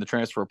for it in the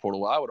transfer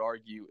portal. What I would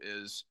argue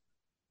is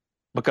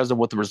because of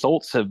what the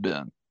results have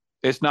been.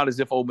 It's not as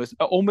if Ole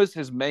Miss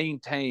has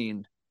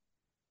maintained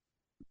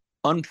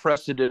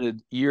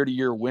unprecedented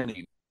year-to-year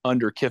winning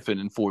under Kiffin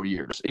in 4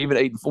 years. Even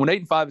when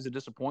 8-5 is a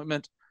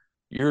disappointment,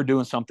 you're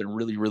doing something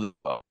really, really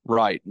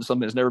right, and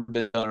something that's never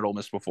been done at Ole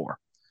Miss before.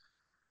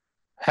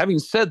 Having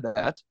said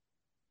that,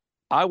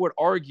 I would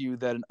argue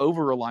that an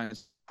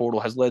over-reliance portal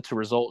has led to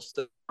results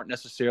that aren't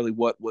necessarily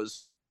what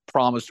was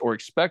promised or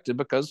expected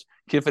because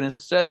Kiffin has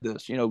said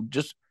this,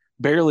 just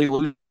barely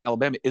losing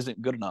Alabama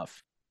isn't good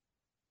enough.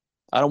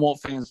 I don't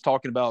want fans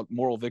talking about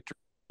moral victory.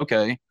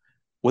 Okay,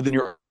 well, then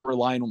you're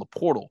relying on the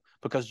portal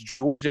because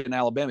Georgia and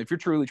Alabama, if you're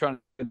truly trying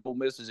to get Ole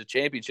Miss as a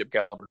championship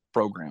caliber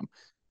program,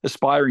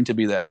 aspiring to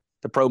be that,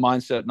 the pro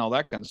mindset and all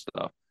that kind of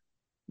stuff,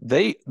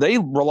 they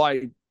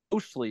rely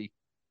mostly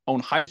on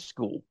high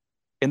school,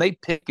 and they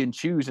pick and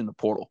choose in the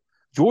portal.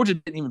 Georgia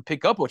didn't even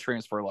pick up a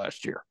transfer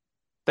last year.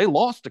 They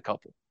lost a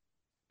couple.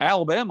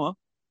 Alabama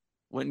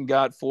went and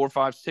got 4,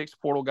 5, 6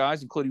 portal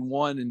guys, including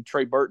one and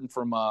Trey Burton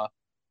from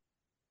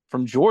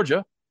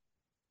Georgia,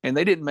 and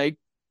they didn't make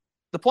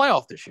the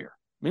playoff this year.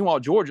 Meanwhile,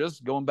 Georgia's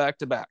going back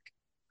to back.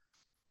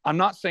 I'm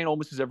not saying Ole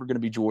Miss is ever going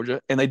to be Georgia,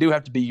 and they do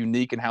have to be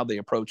unique in how they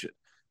approach it.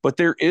 But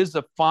there is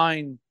a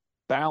fine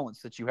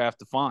balance that you have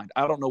to find.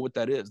 I don't know what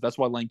that is. That's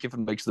why Lane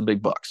Kiffin makes the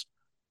big bucks.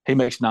 He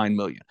makes $9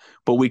 million.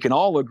 But we can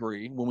all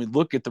agree when we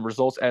look at the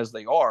results as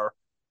they are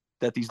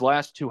that these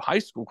last 2 high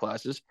school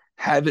classes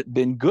haven't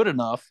been good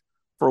enough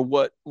for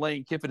what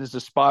Lane Kiffin is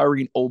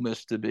aspiring Ole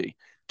Miss to be.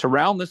 To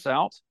round this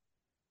out,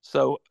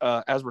 so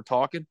as we're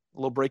talking, a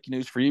little breaking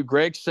news for you.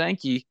 Greg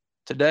Sankey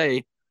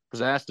today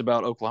was asked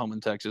about Oklahoma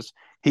and Texas.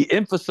 He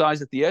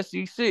emphasized that the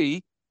SEC,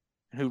 and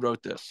who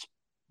wrote this?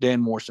 Dan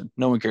Morrison.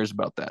 No one cares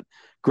about that.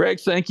 Greg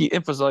Sankey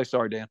emphasized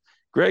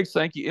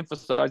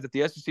that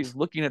the SEC is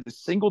looking at a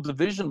single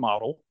division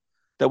model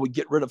that would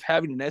get rid of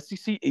having an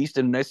SEC East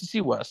and an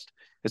SEC West.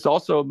 It's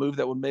also a move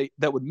that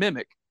would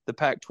mimic the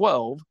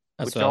Pac-12,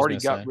 which already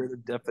got rid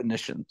of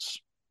definitions.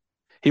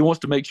 He wants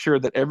to make sure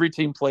that every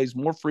team plays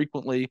more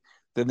frequently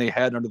than they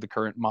had under the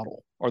current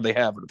model, or they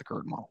have under the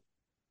current model.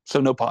 So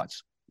no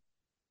pods.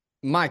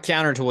 My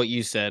counter to what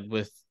you said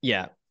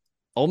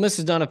Ole Miss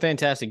has done a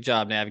fantastic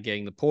job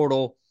navigating the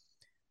portal.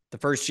 The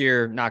first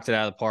year knocked it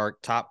out of the park,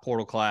 top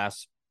portal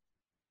class.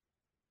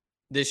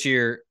 This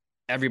year,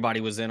 everybody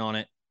was in on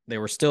it. They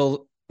were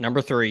still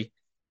number 3.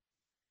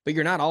 But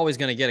you're not always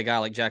going to get a guy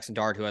like Jackson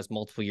Dart who has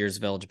multiple years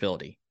of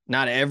eligibility.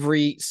 Not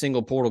every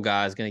single portal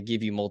guy is going to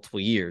give you multiple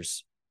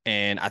years.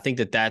 And I think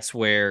that that's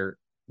where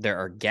there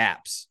are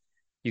gaps.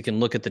 You can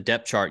look at the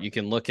depth chart. You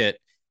can look at,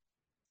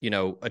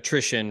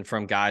 attrition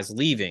from guys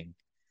leaving.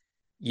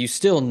 You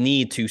still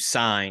need to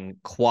sign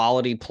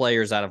quality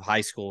players out of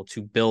high school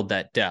to build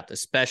that depth,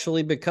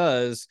 especially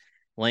because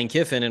Lane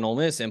Kiffin and Ole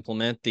Miss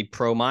implement the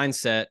pro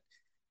mindset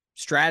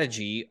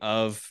strategy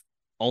of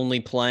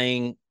only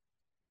playing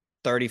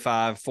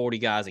 35, 40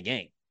 guys a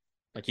game.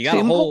 Like you got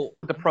a whole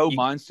the pro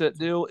mindset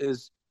deal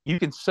is you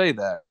can say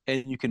that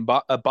and you can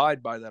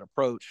abide by that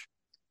approach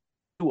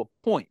to a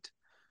point.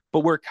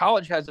 But where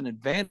college has an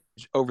advantage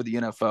over the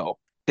NFL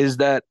is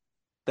that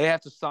they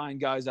have to sign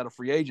guys out of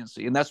free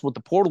agency, and that's what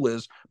the portal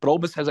is. But Ole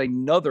Miss has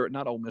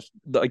not Ole Miss,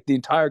 like the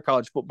entire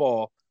college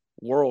football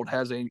world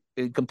has a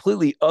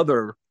completely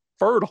other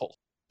fertile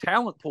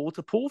talent pool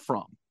to pull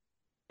from.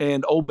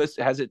 And Ole Miss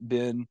hasn't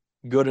been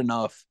good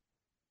enough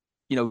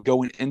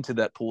going into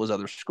that pool as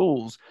other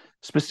schools,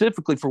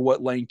 specifically for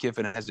what Lane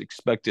Kiffin has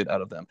expected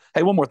out of them.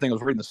 Hey, one more thing. I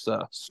was reading this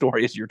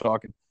story as you're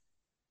talking.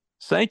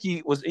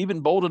 Sankey was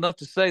even bold enough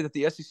to say that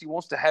the SEC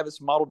wants to have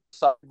its model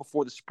decided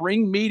before the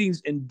spring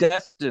meetings in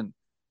Destin.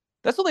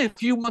 That's only a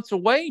few months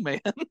away,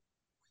 man.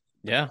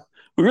 Yeah.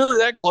 We're really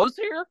that close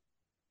here?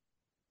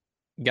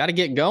 Got to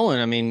get going.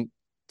 I mean,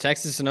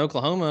 Texas and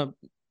Oklahoma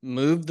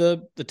moved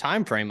the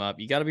time frame up.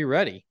 You got to be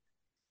ready.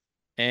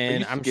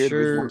 And I'm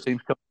sure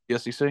teams come to the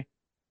SEC.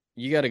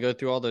 You got to go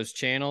through all those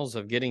channels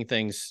of getting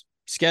things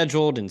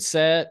scheduled and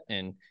set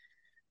and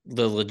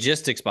the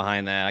logistics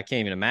behind that. I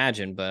can't even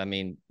imagine. But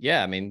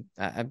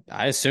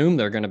I assume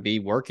they're going to be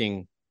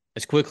working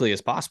as quickly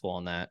as possible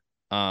on that.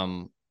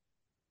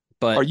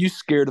 But are you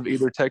scared of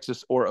either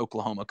Texas or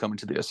Oklahoma coming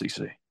to the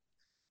SEC?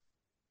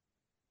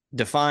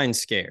 Define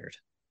scared.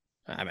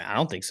 I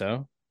don't think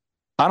so.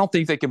 I don't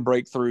think they can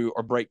break through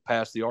or break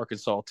past the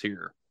Arkansas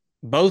tier.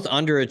 Both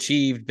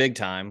underachieved big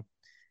time.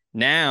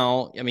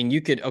 Now,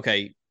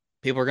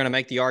 people are going to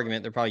make the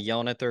argument. They're probably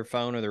yelling at their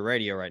phone or their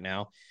radio right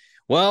now.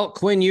 Well,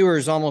 Quinn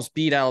Ewers almost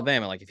beat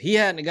Alabama. Like if he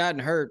hadn't gotten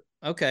hurt,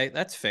 okay,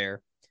 that's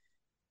fair.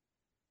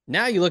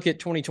 Now you look at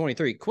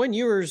 2023. Quinn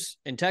Ewers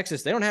in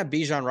Texas, they don't have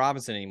Bijan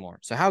Robinson anymore.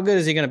 So how good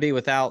is he going to be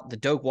without the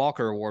Doak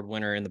Walker Award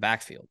winner in the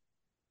backfield?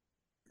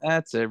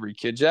 That's every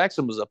kid.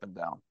 Jackson was up and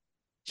down.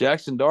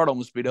 Jackson Dart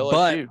almost beat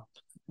LSU.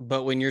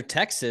 But when you're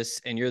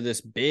Texas and you're this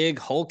big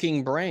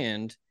hulking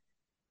brand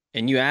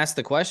and you ask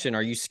the question,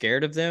 are you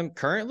scared of them?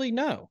 Currently,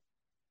 no.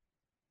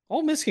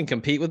 Ole Miss can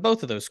compete with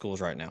both of those schools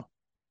right now.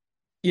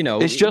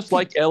 It's just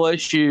like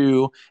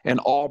LSU and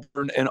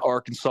Auburn and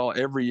Arkansas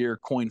every year,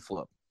 coin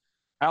flip.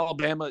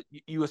 Alabama,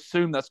 you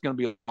assume that's going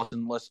to be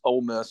unless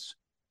Ole Miss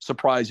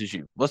surprises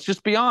you. Let's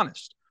just be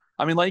honest.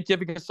 I mean, Lane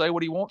Kiffin can say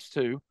what he wants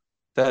to,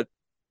 that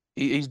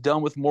he's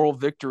done with moral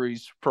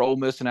victories for Ole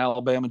Miss and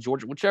Alabama,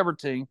 Georgia, whichever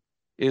team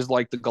is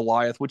like the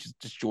Goliath, which is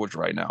just Georgia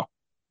right now.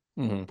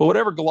 Mm-hmm. But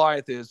whatever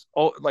Goliath is,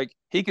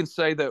 he can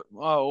say that,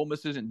 Ole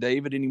Miss isn't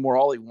David anymore,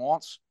 all he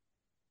wants.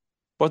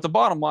 But the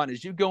bottom line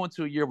is you go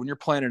into a year when you're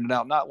planning it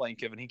out, not Lane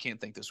Kiffin, he can't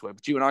think this way,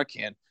 but you and I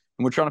can.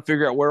 And we're trying to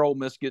figure out where Ole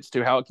Miss gets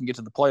to, how it can get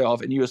to the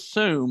playoff. And you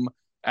assume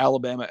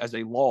Alabama as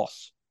a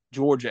loss,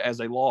 Georgia as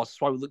a loss.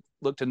 That's why we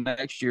look to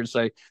next year and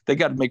say they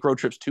got to make road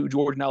trips to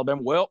Georgia and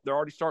Alabama. Well, they're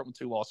already starting with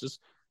 2 losses.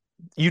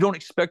 You don't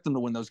expect them to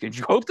win those games.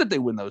 You hope that they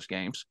win those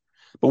games.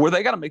 But where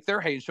they got to make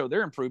their hay and show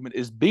their improvement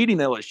is beating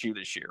LSU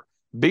this year,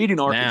 beating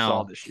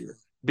Arkansas this year,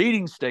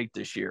 beating State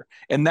this year.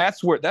 And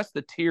that's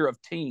the tier of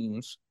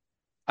teams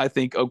I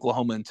think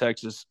Oklahoma and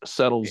Texas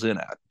settles in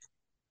at.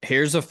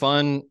 Here's a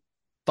fun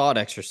thought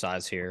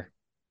exercise here.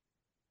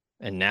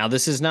 And now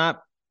this is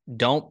not,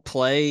 don't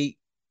play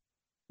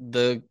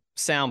the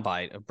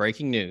soundbite of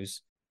breaking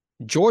news.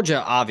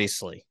 Georgia,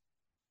 obviously,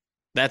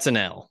 that's an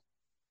L.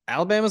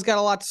 Alabama's got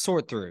a lot to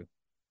sort through.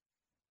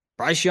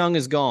 Bryce Young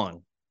is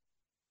gone.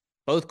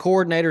 Both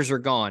coordinators are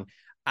gone.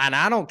 And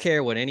I don't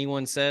care what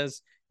anyone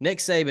says. Nick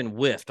Saban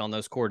whiffed on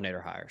those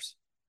coordinator hires.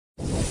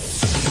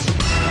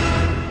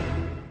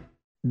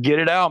 Get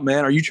it out,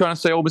 man. Are you trying to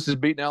say Ole Miss is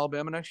beating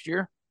Alabama next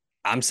year?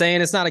 I'm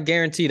saying it's not a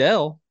guaranteed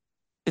L.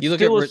 You look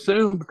still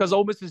assume because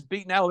Ole Miss has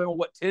beaten Alabama,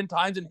 10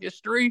 times in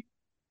history?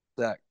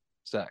 Zach.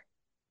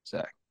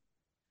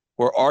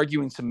 We're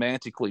arguing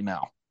semantically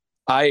now.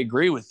 I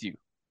agree with you.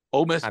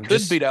 Ole Miss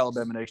could beat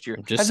Alabama next year.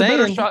 Just has a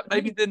better shot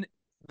maybe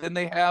than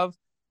they have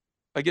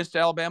against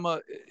Alabama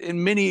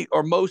in many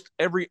or most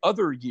every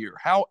other year.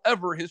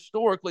 However,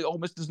 historically, Ole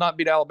Miss does not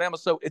beat Alabama,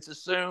 so it's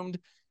assumed,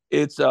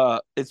 it's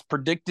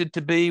predicted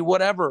to be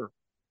whatever.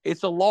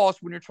 It's a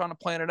loss when you're trying to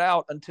plan it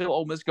out until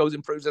Ole Miss goes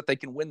and proves that they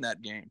can win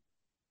that game.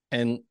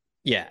 And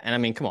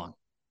come on.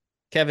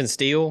 Kevin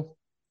Steele.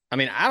 I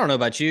don't know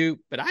about you,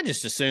 but I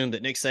just assumed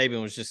that Nick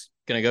Saban was just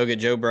going to go get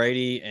Joe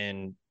Brady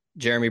and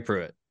Jeremy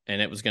Pruitt,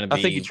 and it was going to be.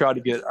 I think he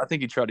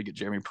tried to get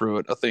Jeremy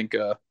Pruitt. I think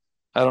I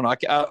don't know.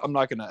 I'm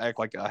not going to act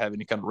like I have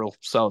any kind of real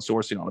solid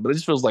sourcing on it, but it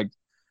just feels like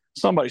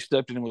somebody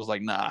stepped in and was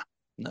like, "Nah,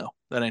 no,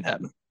 that ain't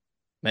happening."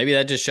 Maybe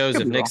that just shows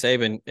Could if be Nick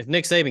wrong.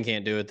 Saban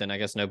can't do it, then I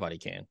guess nobody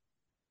can.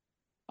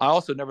 I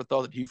also never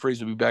thought that Hugh Freeze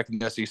would be back in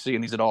the SEC,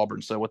 and he's at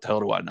Auburn, so what the hell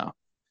do I know?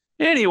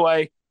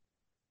 Anyway.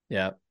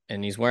 Yeah,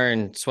 and he's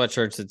wearing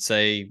sweatshirts that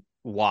say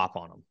WAP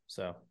on them.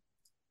 So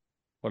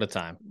what a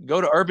time.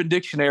 Go to Urban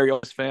Dictionary, Ole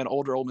Miss fan,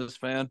 older Ole Miss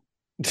fan,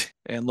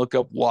 and look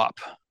up WAP.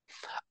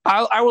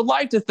 I would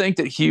like to think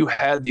that Hugh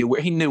had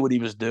he knew what he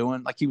was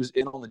doing, like he was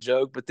in on the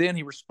joke, but then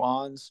he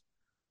responds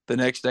the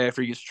next day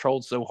after he gets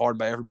trolled so hard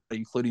by everybody,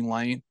 including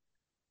Lane.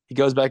 He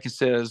goes back and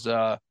says,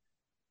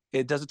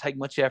 it doesn't take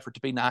much effort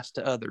to be nice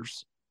to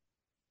others.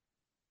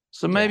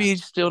 So maybe he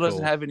still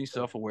doesn't have any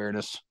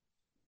self-awareness.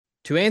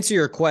 To answer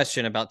your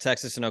question about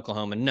Texas and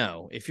Oklahoma,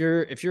 no. If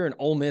you're an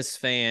Ole Miss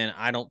fan,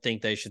 I don't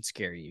think they should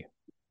scare you.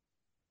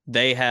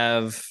 They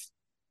have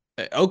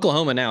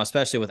Oklahoma now,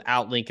 especially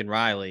without Lincoln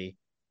Riley,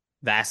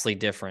 vastly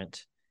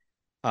different.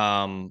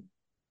 Brent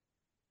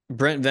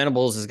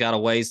Venables has got a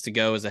ways to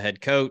go as a head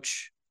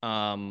coach.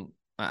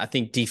 I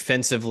think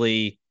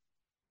defensively,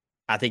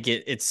 I think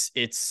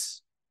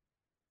it's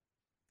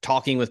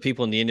talking with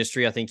people in the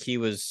industry. I think he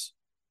was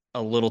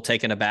a little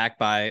taken aback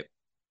by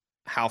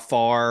how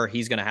far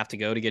he's going to have to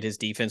go to get his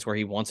defense where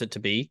he wants it to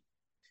be.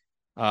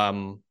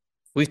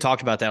 We've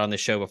talked about that on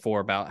this show before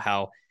about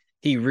how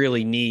he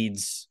really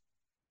needs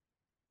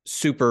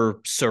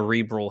super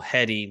cerebral,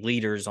 heady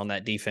leaders on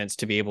that defense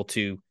to be able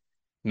to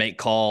make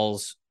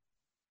calls,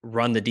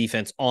 run the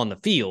defense on the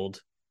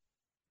field.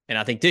 And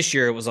I think this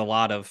year it was a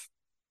lot of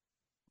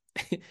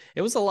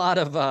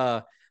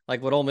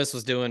like what Ole Miss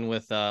was doing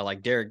with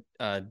like Derek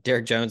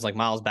Jones, like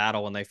Miles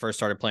Battle when they first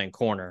started playing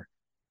corner,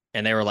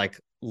 and they were like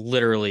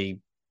literally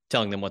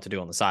telling them what to do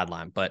on the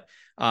sideline. But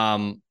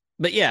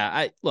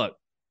yeah,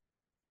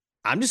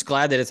 I'm just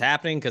glad that it's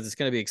happening because it's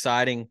going to be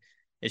exciting.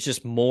 It's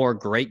just more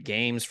great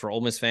games for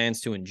Ole Miss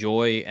fans to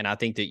enjoy. And I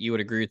think that you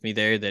would agree with me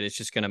there that it's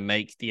just going to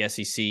make the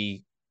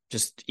SEC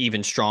just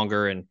even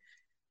stronger and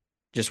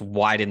just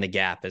widen the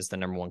gap as the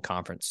number one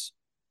conference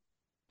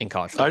in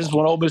college football. I just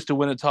want Ole Miss to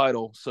win a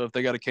title. So if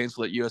they got to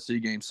cancel that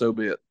USC game, so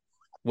be it.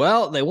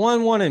 Well, they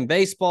won one in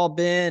baseball,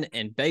 Ben,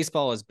 and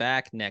baseball is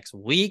back next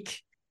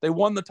week. They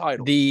won the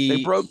title.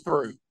 They broke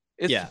through.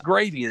 It's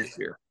gravy this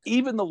year.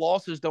 Even the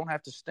losses don't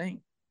have to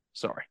sting.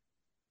 Sorry.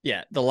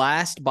 Yeah, the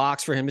last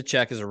box for him to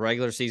check is a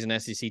regular season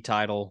SEC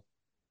title.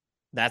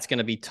 That's going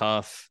to be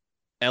tough.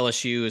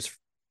 LSU is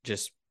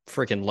just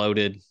freaking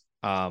loaded.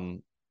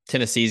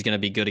 Tennessee is going to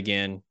be good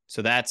again.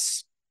 So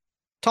that's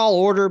tall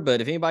order,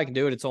 but if anybody can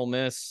do it, it's Ole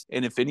Miss.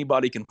 And if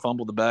anybody can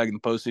fumble the bag in the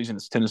postseason,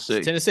 it's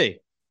Tennessee. Tennessee,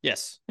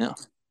 yes. Yeah.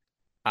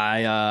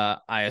 I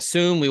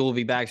assume we will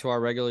be back to our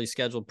regularly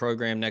scheduled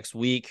program next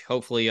week.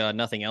 Hopefully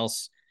nothing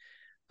else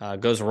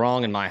goes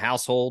wrong in my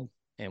household,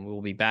 and we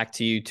will be back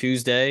to you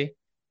Tuesday.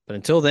 But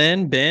until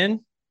then,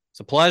 Ben, it's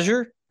a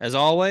pleasure, as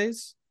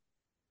always.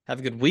 Have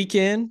a good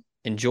weekend.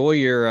 Enjoy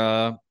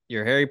your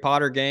Harry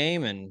Potter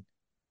game and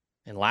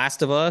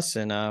Last of Us,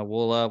 and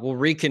we'll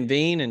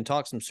reconvene and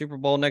talk some Super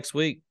Bowl next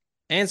week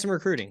and some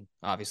recruiting,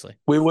 obviously.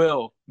 We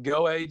will.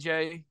 Go,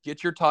 AJ.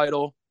 Get your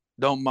title.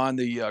 Don't mind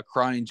the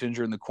crying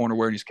ginger in the corner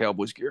wearing his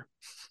Cowboys gear.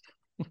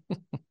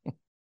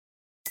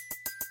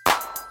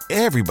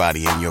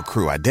 Everybody in your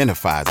crew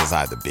identifies as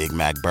either Big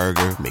Mac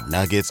Burger,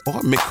 McNuggets, or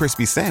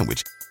McCrispy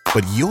Sandwich.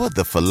 But you're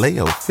the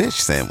Filet-O-Fish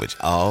Sandwich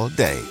all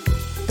day.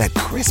 That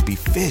crispy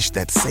fish,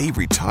 that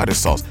savory tartar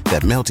sauce,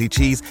 that melty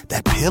cheese,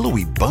 that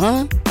pillowy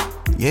bun.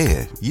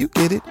 Yeah, you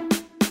get it.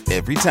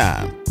 Every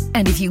time.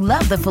 And if you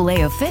love the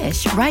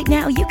Filet-O-Fish, right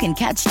now you can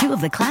catch two of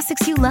the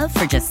classics you love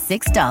for just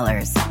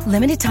 $6.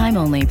 Limited time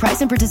only.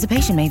 Price and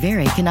participation may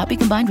vary. Cannot be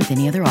combined with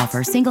any other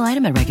offer. Single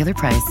item at regular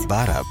price.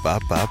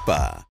 Ba-da-ba-ba-ba.